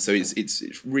 1971, so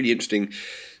it's really interesting.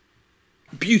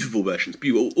 Beautiful versions,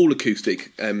 beautiful, all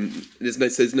acoustic.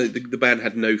 The band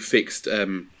had no fixed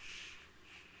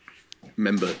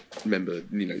members,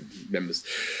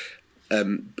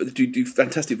 but they do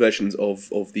fantastic versions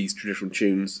of these traditional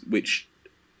tunes, which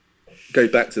go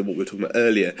back to what we were talking about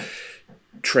earlier.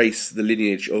 Trace the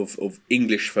lineage of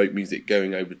English folk music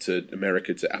going over to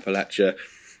America, to Appalachia,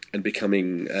 and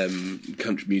becoming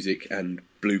country music and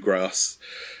bluegrass.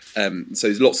 So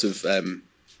there's lots of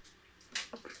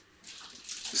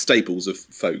staples of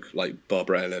folk like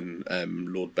Barbara Allen,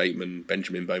 Lord Bateman,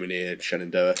 Benjamin Beaumanier,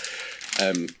 Shenandoah.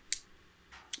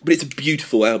 But it's a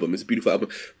beautiful album.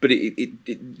 But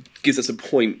it gives us a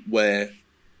point where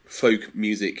folk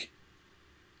music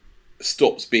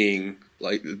stops being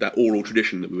like that oral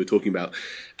tradition that we were talking about,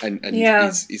 and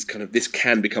is kind of, this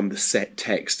can become the set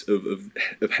text of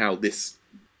how this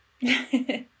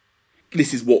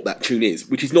this is what that tune is,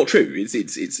 which is not true.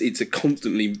 It's a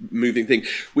constantly moving thing,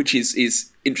 which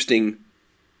is interesting.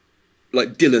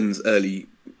 Like Dylan's early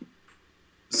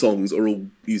songs are all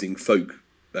using folk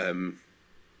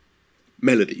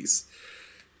melodies,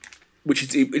 which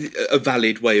is a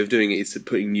valid way of doing it, is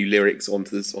putting new lyrics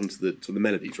onto the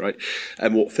melodies, right?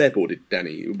 And what Fairport did,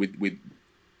 Danny, with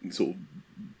sort of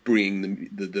bringing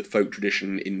the folk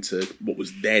tradition into what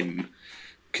was then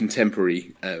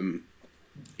contemporary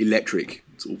electric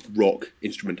sort of rock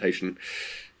instrumentation.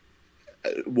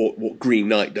 What Green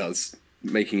Knight does,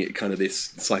 making it kind of this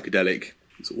psychedelic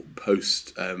sort of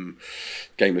post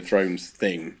Game of Thrones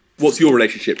thing. What's your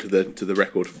relationship to the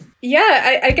record?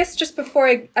 Yeah, I guess just before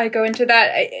I go into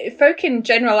that, folk in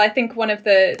general, I think one of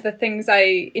the things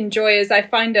I enjoy is I'll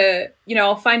find a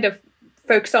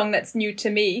folk song that's new to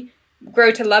me,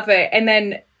 grow to love it, and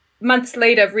then months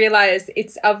later realize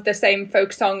it's of the same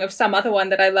folk song of some other one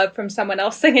that I love from someone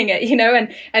else singing it,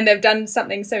 and they've done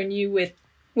something so new with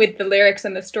the lyrics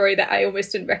and the story that I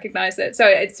almost didn't recognize it. So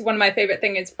it's one of my favorite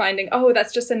things, is finding,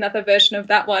 that's just another version of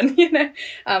that one,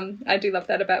 I do love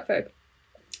that about folk.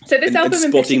 So this album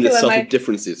in particular, spotting the subtle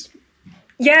differences.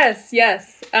 Yes.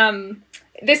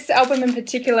 This album in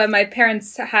particular, my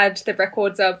parents had the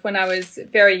records of when I was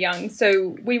very young.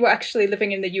 So we were actually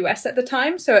living in the US at the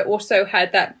time. So it also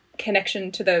had that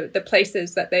connection to the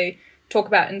places that they talk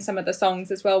about in some of the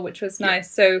songs as well, which was nice.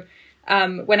 So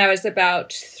when I was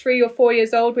about 3 or 4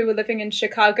 years old, we were living in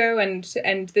Chicago, and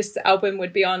this album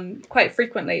would be on quite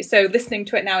frequently. So listening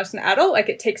to it now as an adult, like,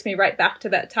 it takes me right back to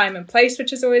that time and place,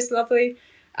 which is always lovely.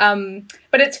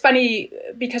 But it's funny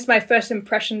because my first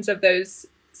impressions of those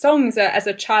songs are as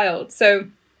a child. So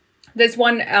there's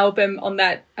one album on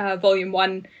that volume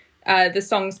 1, the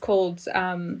song's called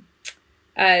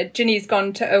Ginny's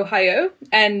Gone to Ohio,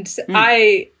 and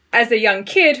I, as a young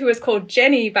kid who was called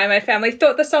Jenny by my family,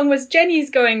 thought the song was Jenny's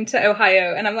Going to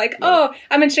Ohio. And I'm like,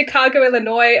 I'm in Chicago,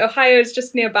 Illinois. Ohio's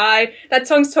just nearby. That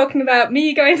song's talking about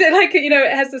me going to,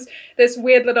 it has this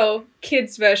weird little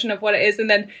kids version of what it is. And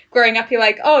then growing up, you're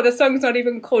like, the song's not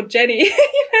even called Jenny.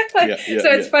 So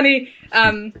it's funny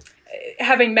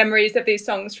having memories of these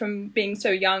songs from being so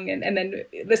young, and then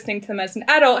listening to them as an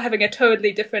adult, having a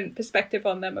totally different perspective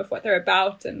on them, of what they're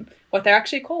about and what they're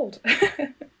actually called.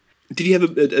 Did you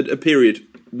have a period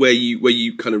where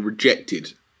you kind of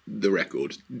rejected the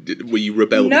record? Were you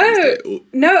rebelled against it? Or?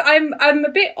 No, I'm a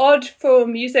bit odd for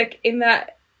music in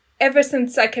that ever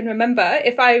since I can remember,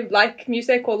 if I like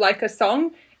music or like a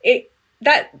song,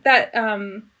 that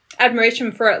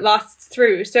admiration for it lasts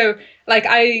through. So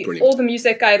all the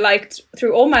music I liked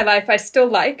through all my life, I still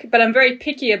like, but I'm very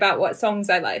picky about what songs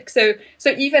I like. So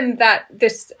even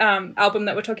this album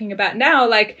that we're talking about now,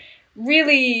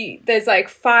 really, there's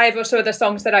 5 or so of the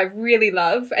songs that I really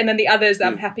love, and then the others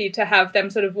I'm happy to have them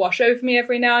sort of wash over me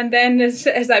every now and then as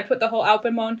I put the whole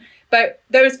album on. But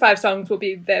those 5 songs will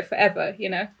be there forever,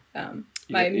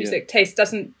 my music taste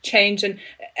doesn't change, and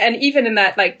even in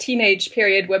that teenage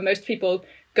period where most people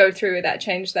go through that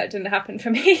change, that didn't happen for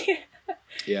me.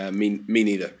 Yeah, me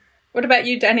neither. What about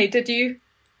you, Danny? Did you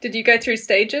go through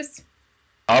stages?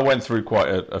 I went through quite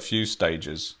a few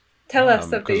stages. Tell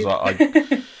us of these.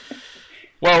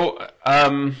 Well,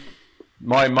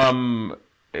 my mum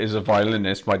is a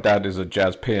violinist. My dad is a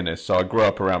jazz pianist. So I grew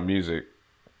up around music,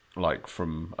 like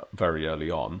from very early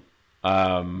on.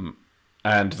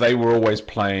 And they were always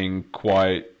playing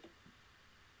quite,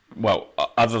 well,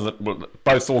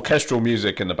 both orchestral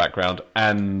music in the background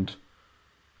and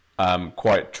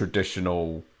quite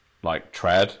traditional, like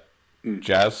trad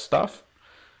jazz stuff.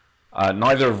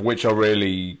 Neither of which are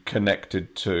really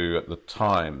connected to at the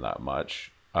time that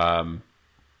much. And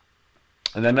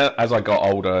then as I got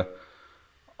older,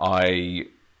 I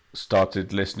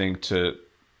started listening to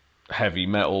heavy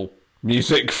metal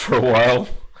music for a while.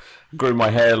 Grew my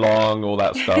hair long, all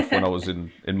that stuff when I was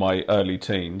in my early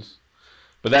teens.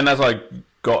 But then as I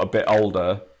got a bit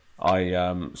older,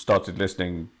 I started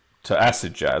listening to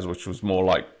acid jazz, which was more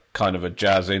like kind of a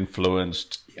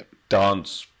jazz-influenced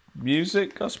dance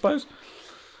music, I suppose.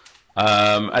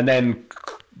 And then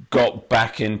got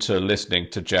back into listening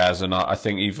to jazz, and I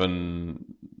think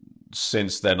even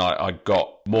since then I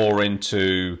got more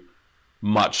into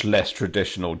much less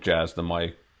traditional jazz than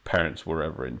my parents were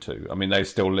ever into. I mean, they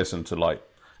still listen to like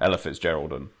Ella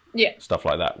Fitzgerald and stuff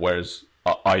like that, whereas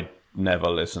I never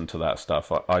listened to that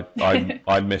stuff. I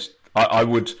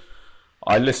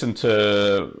listened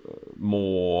to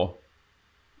more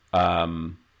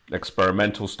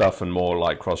experimental stuff and more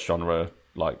like cross-genre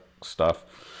like stuff.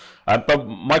 But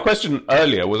my question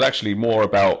earlier was actually more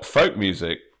about folk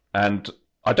music, and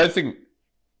I don't think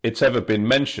it's ever been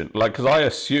mentioned. Like, because I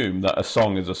assume that a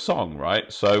song is a song,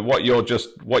 right? So what you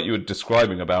were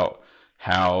describing about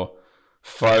how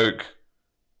folk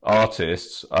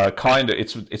artists are kind of,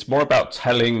 it's more about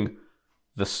telling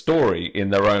the story in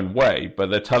their own way, but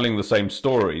they're telling the same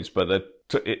stories, but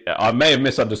I may have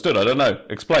misunderstood. I don't know.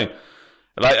 Explain.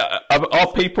 Like,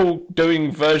 are people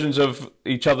doing versions of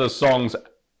each other's songs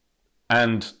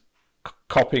and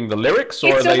copying the lyrics,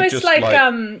 or it's are they almost just like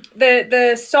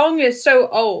the song is so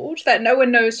old that no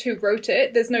one knows who wrote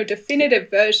it. There's no definitive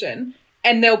version,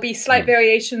 and there'll be slight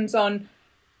variations on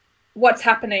what's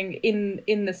happening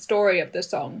in the story of the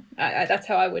song. That's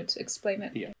how I would explain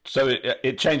it. Yeah. So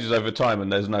it changes over time, and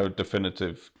there's no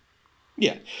definitive.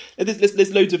 Yeah,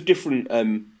 there's loads of different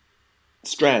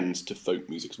strands to folk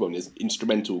music as well. There's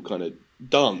instrumental kind of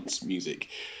dance music,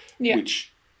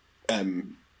 which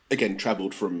again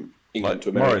travelled from England like to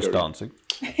America. Morris dancing.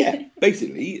 Yeah,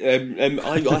 basically.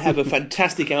 I have a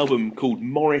fantastic album called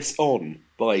Morris On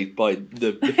by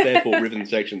the Fairport Rhythm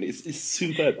Section. It's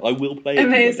superb. I will play it.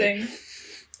 Amazing.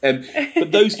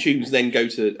 But those tunes then go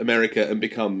to America and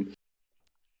become,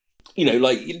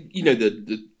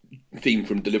 the theme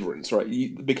from Deliverance, right?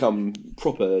 You become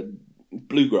proper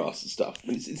bluegrass and stuff.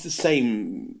 And it's the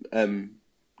same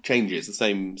changes, the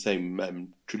same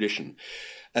tradition.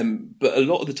 But a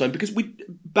lot of the time, because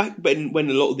back when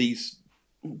a lot of these,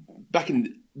 back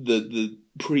in the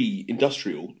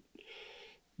pre-industrial,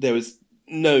 there was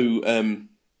no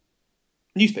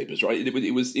newspapers, right?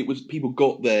 It was people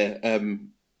got their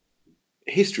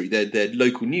history, their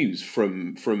local news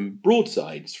from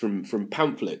broadsides, from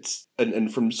pamphlets,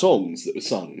 and from songs that were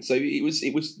sung. So it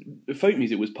was folk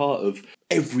music was part of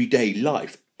everyday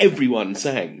life. Everyone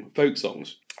sang folk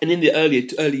songs, and in the early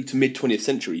to mid 20th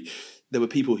century, there were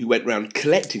people who went around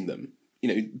collecting them.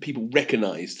 People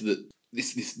recognised that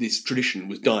this tradition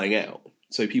was dying out.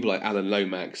 So people like Alan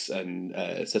Lomax and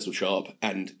Cecil Sharp,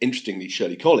 and interestingly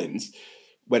Shirley Collins,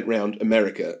 went round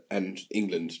America and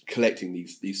England collecting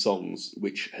these songs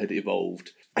which had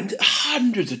evolved, and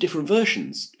hundreds of different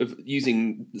versions of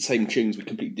using the same tunes with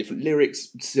completely different lyrics,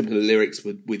 similar lyrics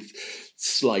with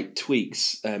slight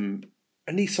tweaks. And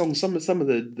these songs, some of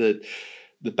the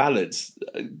ballads,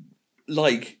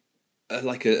 like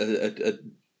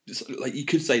you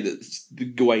could say that the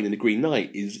Gawain and the Green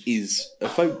Knight is a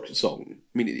folk song.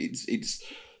 I mean, it's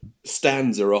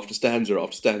stanza after stanza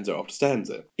after stanza after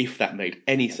stanza, if that made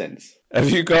any sense.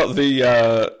 Have you got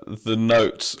the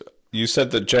notes? You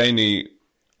said that Janie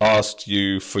asked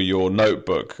you for your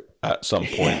notebook at some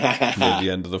point near the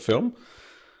end of the film.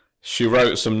 She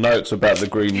wrote some notes about the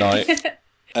Green Knight.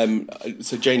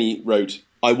 So Janie wrote,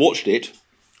 "I watched it,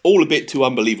 all a bit too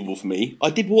unbelievable for me. I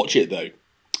did watch it though.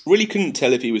 Really couldn't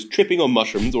tell if he was tripping on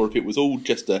mushrooms or if it was all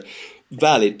just a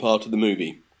valid part of the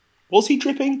movie. Was he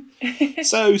tripping?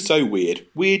 So weird.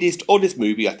 Weirdest, oddest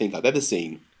movie I think I've ever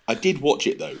seen. I did watch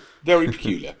it though. Very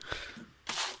peculiar."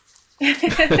 Which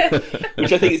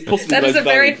I think is possibly that the is most a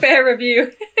very valid. fair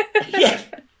review. Yeah.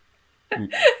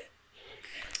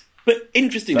 But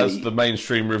interestingly, That's the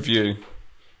mainstream review.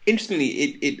 Interestingly,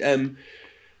 it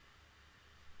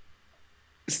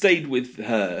stayed with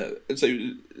her, so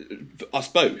us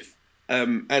both,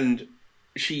 and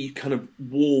she kind of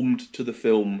warmed to the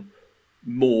film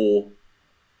more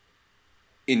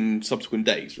in subsequent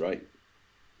days, right?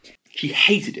 She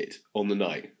hated it on the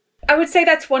night. I would say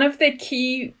that's one of the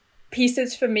key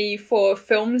pieces for me for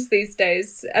films these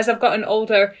days. As I've gotten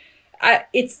older,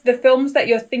 it's the films that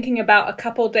you're thinking about a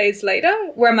couple days later,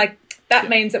 where I'm like, that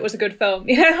means it was a good film.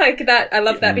 You know, like that. I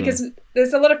love that because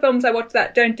there's a lot of films I watch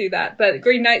that don't do that, but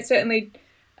Green Knight certainly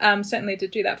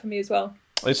did do that for me as well.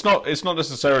 It's not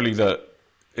necessarily that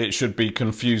it should be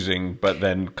confusing, but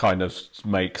then kind of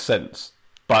make sense.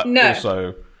 But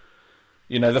also,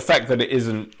 you know, the fact that it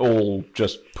isn't all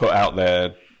just put out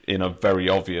there in a very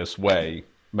obvious way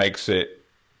makes it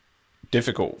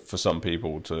difficult for some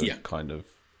people to kind of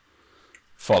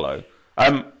follow.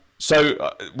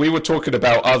 So we were talking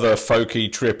about other folky,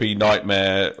 trippy,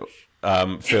 nightmare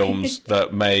films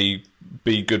that may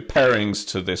be good pairings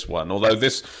to this one. Although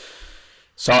this...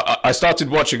 So I started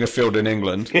watching A Field in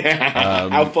England.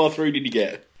 How far through did you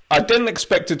get? I didn't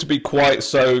expect it to be quite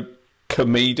so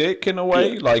comedic in a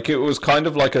way. Like, it was kind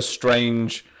of like a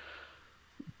strange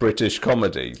British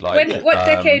comedy. Like, what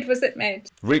decade was it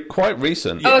made? Quite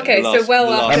recent. Oh, okay, so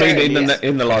well after. I mean,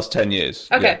 in the last 10 years.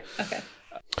 Okay, yeah. Okay.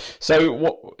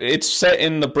 So it's set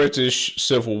in the British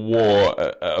Civil War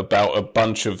about a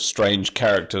bunch of strange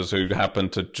characters who happen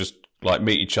to just like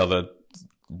meet each other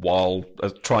while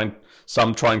trying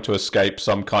to escape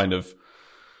some kind of,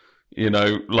 you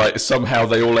know, like somehow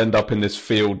they all end up in this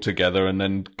field together and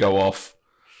then go off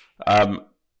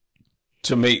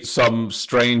to meet some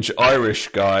strange Irish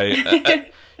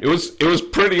guy. It was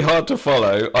pretty hard to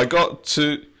follow. I got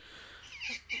to.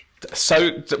 So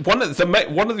one of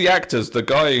the actors, the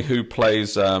guy who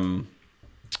plays, I've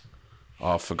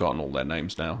forgotten all their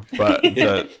names now. But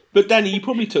but Danny, you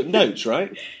probably took notes,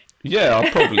 right? Yeah, I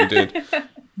probably did.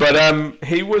 But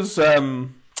he was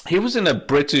in a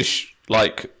British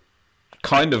like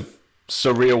kind of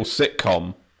surreal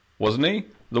sitcom, wasn't he?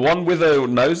 The one with the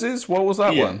noses. What was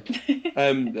that one?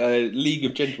 League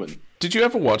of Gentlemen. Did you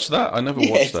ever watch that? I never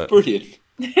watched that. It's brilliant.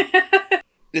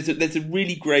 There's a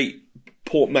really great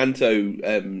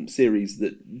portmanteau series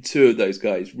that two of those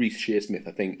guys, Reece Shearsmith,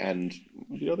 I think, and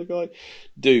the other guy,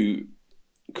 do,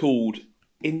 called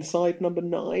Inside Number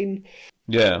 9.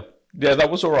 Yeah, that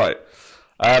was all right.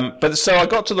 But so I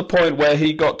got to the point where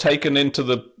he got taken into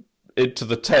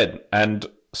the tent and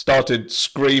started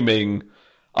screaming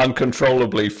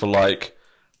uncontrollably for like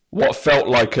what felt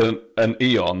like an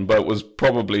eon, but was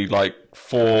probably like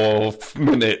 4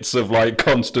 minutes of like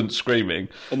constant screaming.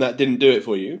 And that didn't do it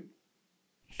for you?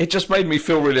 It just made me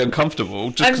feel really uncomfortable,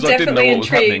 just because I didn't know what was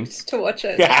happening. I'm definitely intrigued to watch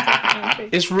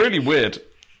it. It's really weird.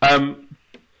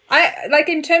 I like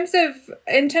in terms of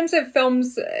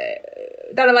films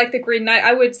that are like The Green Knight.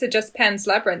 I would suggest Pan's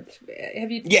Labyrinth. Have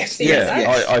you? Seen that?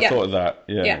 Yes. I thought of that.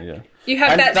 Yeah. You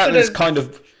have and that sort is of kind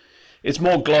of. It's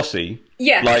more glossy.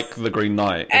 Yes. Like The Green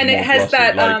Knight, and it has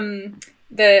glossy, that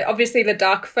the obviously the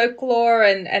dark folklore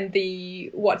and the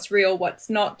what's real,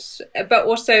 what's not, but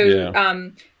also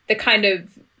the kind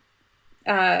of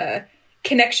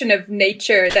connection of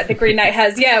nature that the Green Knight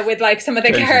has, with like some of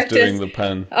the characters doing the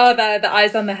pen. Oh, the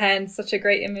eyes on the hands, such a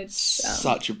great image.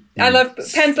 I love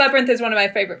Pan's Labyrinth is one of my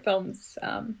favorite films.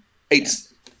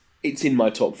 It's in my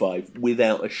top 5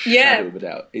 without a shadow of a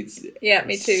doubt. It's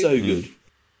me too. So good.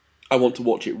 I want to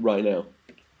watch it right now.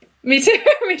 Me too.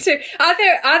 Are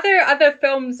there other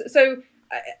films? So,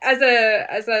 as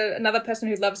another person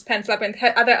who loves Pan's Labyrinth,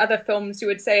 are there other films you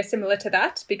would say are similar to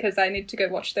that? Because I need to go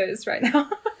watch those right now.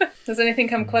 Does anything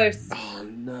come close? Oh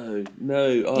no!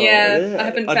 Oh, I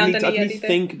haven't found any yet. I need to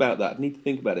think about that. I need to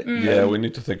think about it. Yeah, we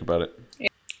need to think about it. Yeah.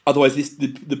 Otherwise,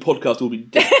 the podcast will be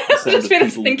the sound of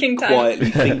people thinking time.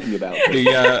 Quietly thinking about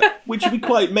it, which would be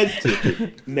quite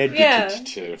meditative.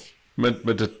 Meditative.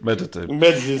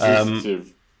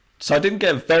 So I didn't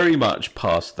get very much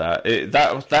past that.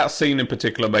 That scene in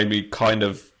particular made me kind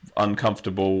of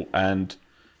uncomfortable,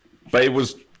 but it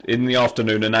was in the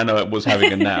afternoon and Anna was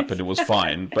having a nap and it was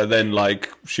fine. But then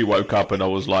like she woke up and I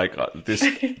was like, this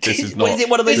is not. Is it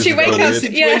one of those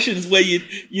situations where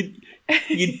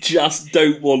you just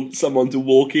don't want someone to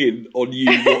walk in on you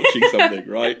watching something,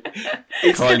 right?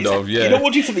 Yeah. You're not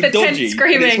watching something the dodgy.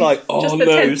 Screaming. It's like, oh no,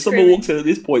 if someone walks in at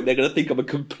this point, they're going to think I'm a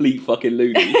complete fucking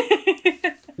loony.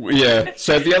 Yeah.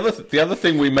 So the other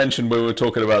thing we mentioned when we were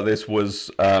talking about this was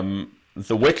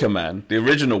The Wicker Man, the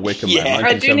original Wicker Man,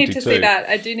 1972.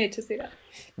 I do need to see that.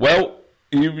 Well,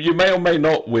 you may or may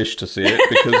not wish to see it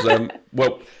because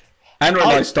Anna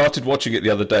and I started watching it the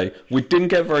other day. We didn't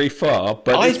get very far,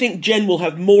 but I think Jen will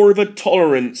have more of a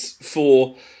tolerance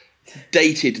for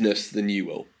datedness than you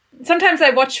will. Sometimes I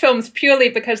watch films purely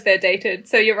because they're dated,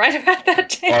 so you're right about that,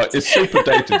 James. It's super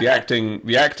dated. The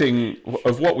acting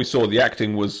of what we saw, the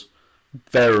acting was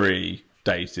very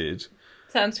dated.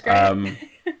 Sounds great.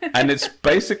 And it's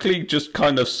basically just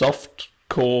kind of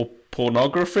soft-core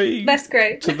pornography. That's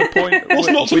great. To the point, What's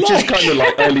not to which like? is kind of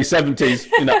like early 70s.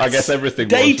 I guess everything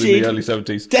was in the early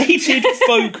 70s. Dated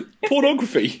folk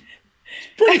pornography.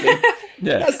 Brilliant.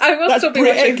 Yeah. I will That's still be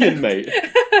Britt watching Eklund, it. mate.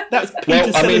 That's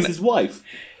Peter Sellers' wife.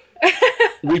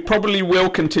 We probably will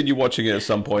continue watching it at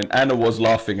some point. Anna was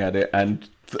laughing at it and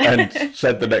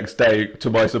said the next day, to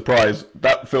my surprise,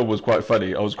 that film was quite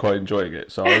funny. I was quite enjoying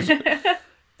it. So I was,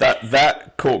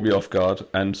 that caught me off guard,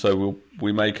 and so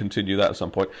we may continue that at some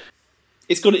point.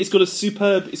 It's got a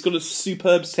superb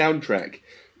soundtrack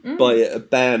by a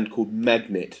band called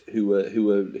Magnet, who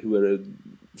were a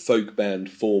folk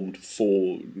band formed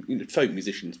for folk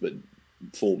musicians, but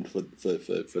formed for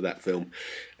that film.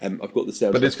 I've got the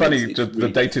soundtrack. But it's funny, it's the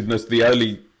really datedness, the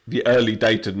early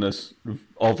datedness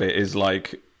of it is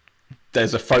like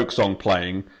there's a folk song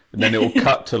playing, and then it will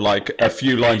cut to like a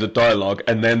few lines of dialogue,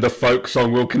 and then the folk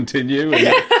song will continue,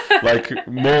 and like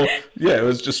more. Yeah, it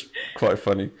was just quite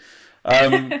funny.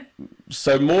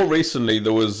 So more recently,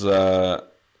 there was a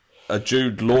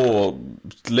Jude Law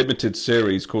limited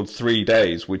series called 3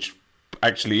 Days, which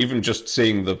actually, even just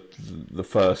seeing the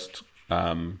first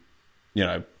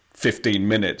 15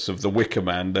 minutes of The Wicker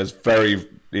Man,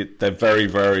 they're very,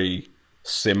 very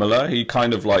similar. He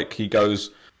kind of like he goes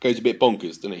a bit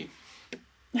bonkers, doesn't he?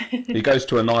 He goes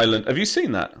to an island. Have you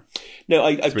seen that? No,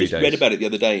 I've 3 just Days. read about it the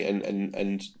other day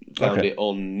and found Okay. it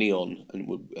on Neon,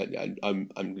 and I'm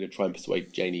going to try and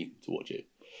persuade Janie to watch it.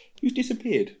 Who's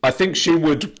disappeared? I think she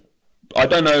would. I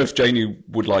don't know if Janie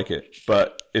would like it,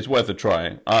 but it's worth a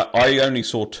try. I only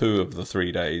saw 2 of the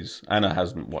 3 Days. Anna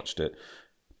hasn't watched it,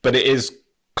 but it is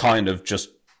kind of just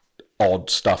odd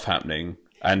stuff happening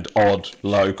and odd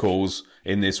locals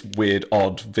in this weird,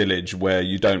 odd village where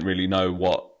you don't really know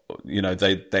what.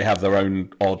 They have their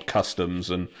own odd customs,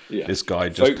 and this guy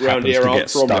just Folk round happens here to aren't get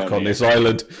from stuck round on here. this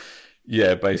island.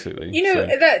 Yeah, basically. So-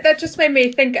 That just made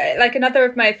me think, like, another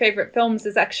of my favourite films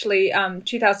is actually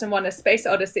 2001 A Space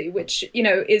Odyssey, which,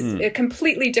 is a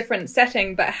completely different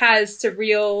setting, but has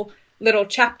surreal little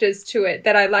chapters to it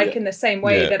that I like in the same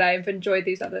way that I've enjoyed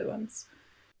these other ones.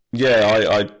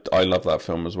 Yeah, I love that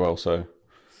film as well. So,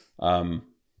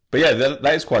 but yeah,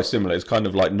 that is quite similar. It's kind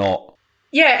of like not.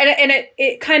 Yeah, and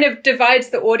it kind of divides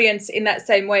the audience in that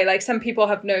same way. Like, some people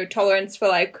have no tolerance for,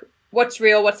 like, what's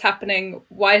real, what's happening,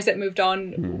 why has it moved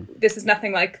on, this is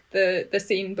nothing like the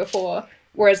scene before.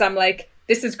 Whereas I'm like,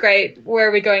 this is great, where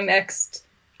are we going next?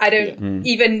 I don't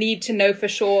even need to know for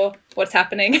sure what's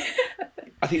happening.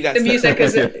 I think that's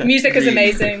The music is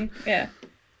amazing. Yeah.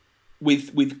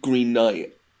 With Green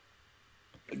Knight.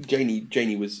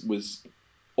 Janie was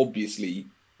obviously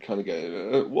kind of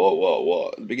going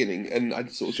what at the beginning, and I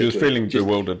sort of She was feeling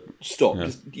bewildered. Stop! Yeah.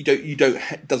 Just, you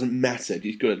don't. Doesn't matter.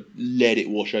 You've got to let it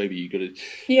wash over you. You've got to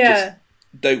Yeah.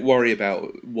 don't worry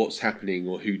about what's happening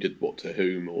or who did what to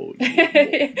whom or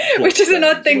Which is an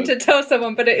odd thing to tell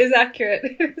someone, but it is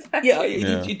accurate. Yeah,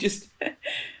 you just.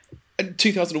 And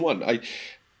 2001, I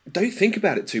don't think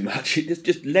about it too much. It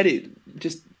just let it.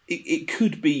 It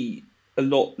could be a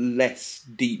lot less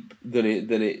deep than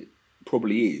it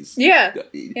probably is. Yeah.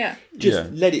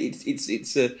 Let it.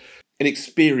 It's an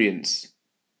experience,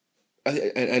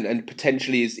 and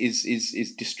potentially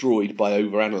is destroyed by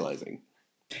overanalyzing.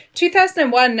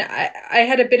 2001, I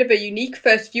had a bit of a unique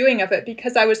first viewing of it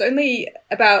because I was only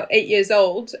about 8 years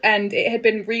old and it had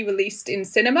been re-released in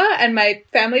cinema and my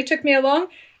family took me along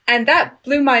and that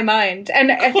blew my mind.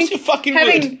 And I think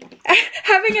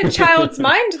having a child's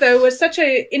mind, though, was such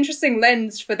an interesting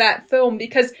lens for that film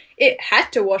because it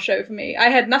had to wash over me. I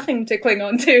had nothing to cling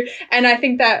on to, and I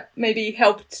think that maybe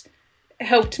helped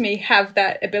me have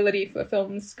that ability for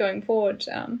films going forward.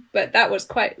 But that was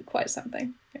quite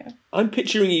something. Yeah. I'm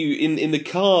picturing you in the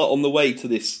car on the way to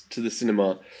the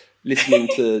cinema, listening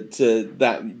to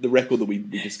the record that we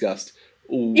discussed,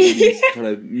 all these kind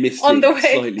of mystic, On the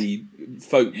way. slightly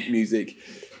folk music,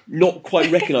 not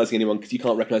quite recognising anyone because you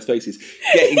can't recognise faces.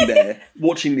 Getting there,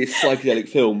 watching this psychedelic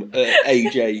film at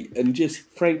age 8, and just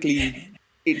frankly,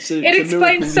 it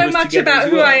explains so much about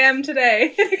who I am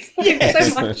today. It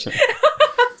explains so much.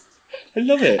 I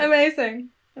love it. Amazing.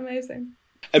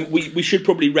 We should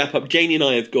probably wrap up. Janie and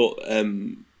I have got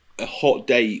a hot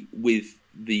date with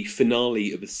the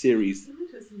finale of a series.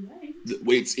 It's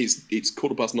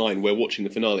 9:15. We're watching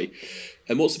the finale.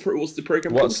 And what's the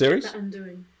program? What called? series?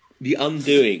 The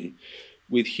Undoing,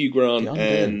 with Hugh Grant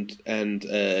and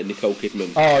Nicole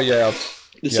Kidman. Oh yeah,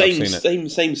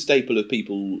 same staple of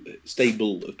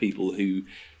people who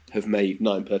have made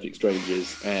Nine Perfect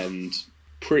Strangers and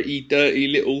Pretty Dirty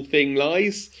Little Thing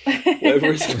Lies,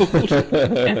 whatever it's called.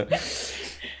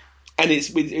 And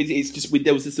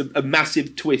there was a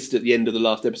massive twist at the end of the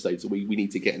last episode, so we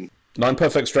need to get in. Nine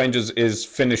Perfect Strangers is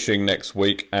finishing next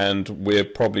week, and we're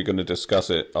probably going to discuss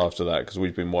it after that because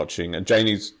we've been watching. And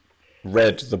Janie's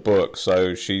read the book,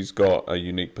 so she's got a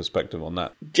unique perspective on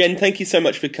that. Jen, thank you so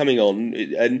much for coming on.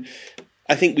 And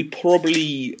I think we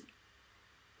probably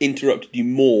interrupted you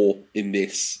more in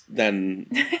this than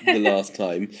the last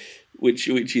time, which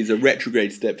is a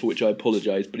retrograde step for which I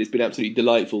apologise. But it's been absolutely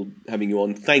delightful having you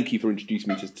on. Thank you for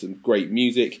introducing me to some great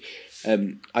music. I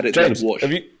don't know James, how to watch.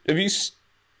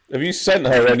 Have you sent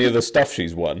her any of the stuff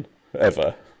she's won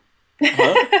ever?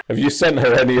 Huh? Have you sent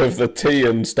her any of the tea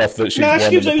and stuff that she's won? She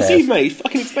gives overseas, mate. It's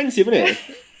fucking expensive, isn't it?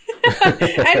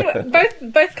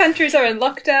 And both countries are in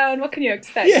lockdown. What can you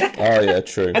expect? Yeah. Oh yeah,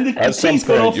 true. And at some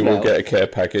point you will get a care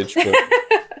package. But...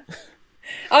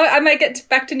 I might get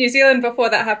back to New Zealand before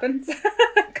that happens.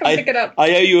 Pick it up.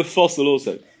 I owe you a fossil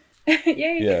also.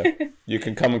 Yay. Yeah, you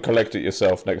can come and collect it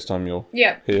yourself next time you're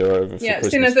here over for Christmas.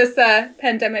 As soon as this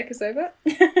pandemic is over.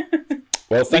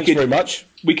 Well, thanks very much.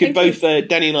 We could both,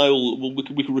 Danny and I,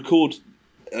 we could record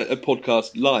a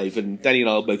podcast live, and Danny and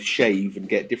I will both shave and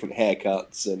get different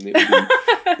haircuts, and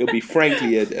it'll be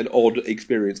frankly an odd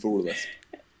experience for all of us.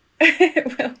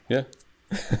 It will. Yeah.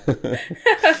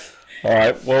 All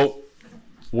right. Well,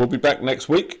 we'll be back next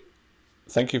week.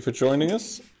 Thank you for joining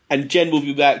us. And Jen will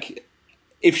be back.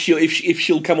 If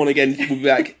she'll come on again, we'll be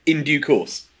back in due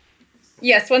course.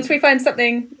 Yes, once we find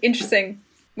something interesting.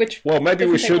 Maybe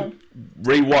we should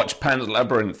rewatch Pan's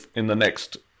Labyrinth in the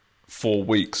next 4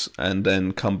 weeks and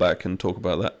then come back and talk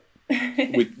about that.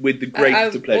 with the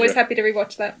greatest of pleasure. Always happy to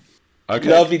rewatch that. Okay.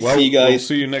 Lovely to see you guys. We'll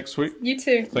see you next week. You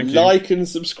too. Thank you. Like and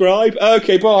subscribe.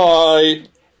 Okay, bye.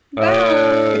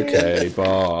 Okay,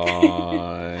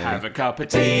 bye. Have a cup of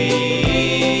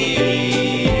tea.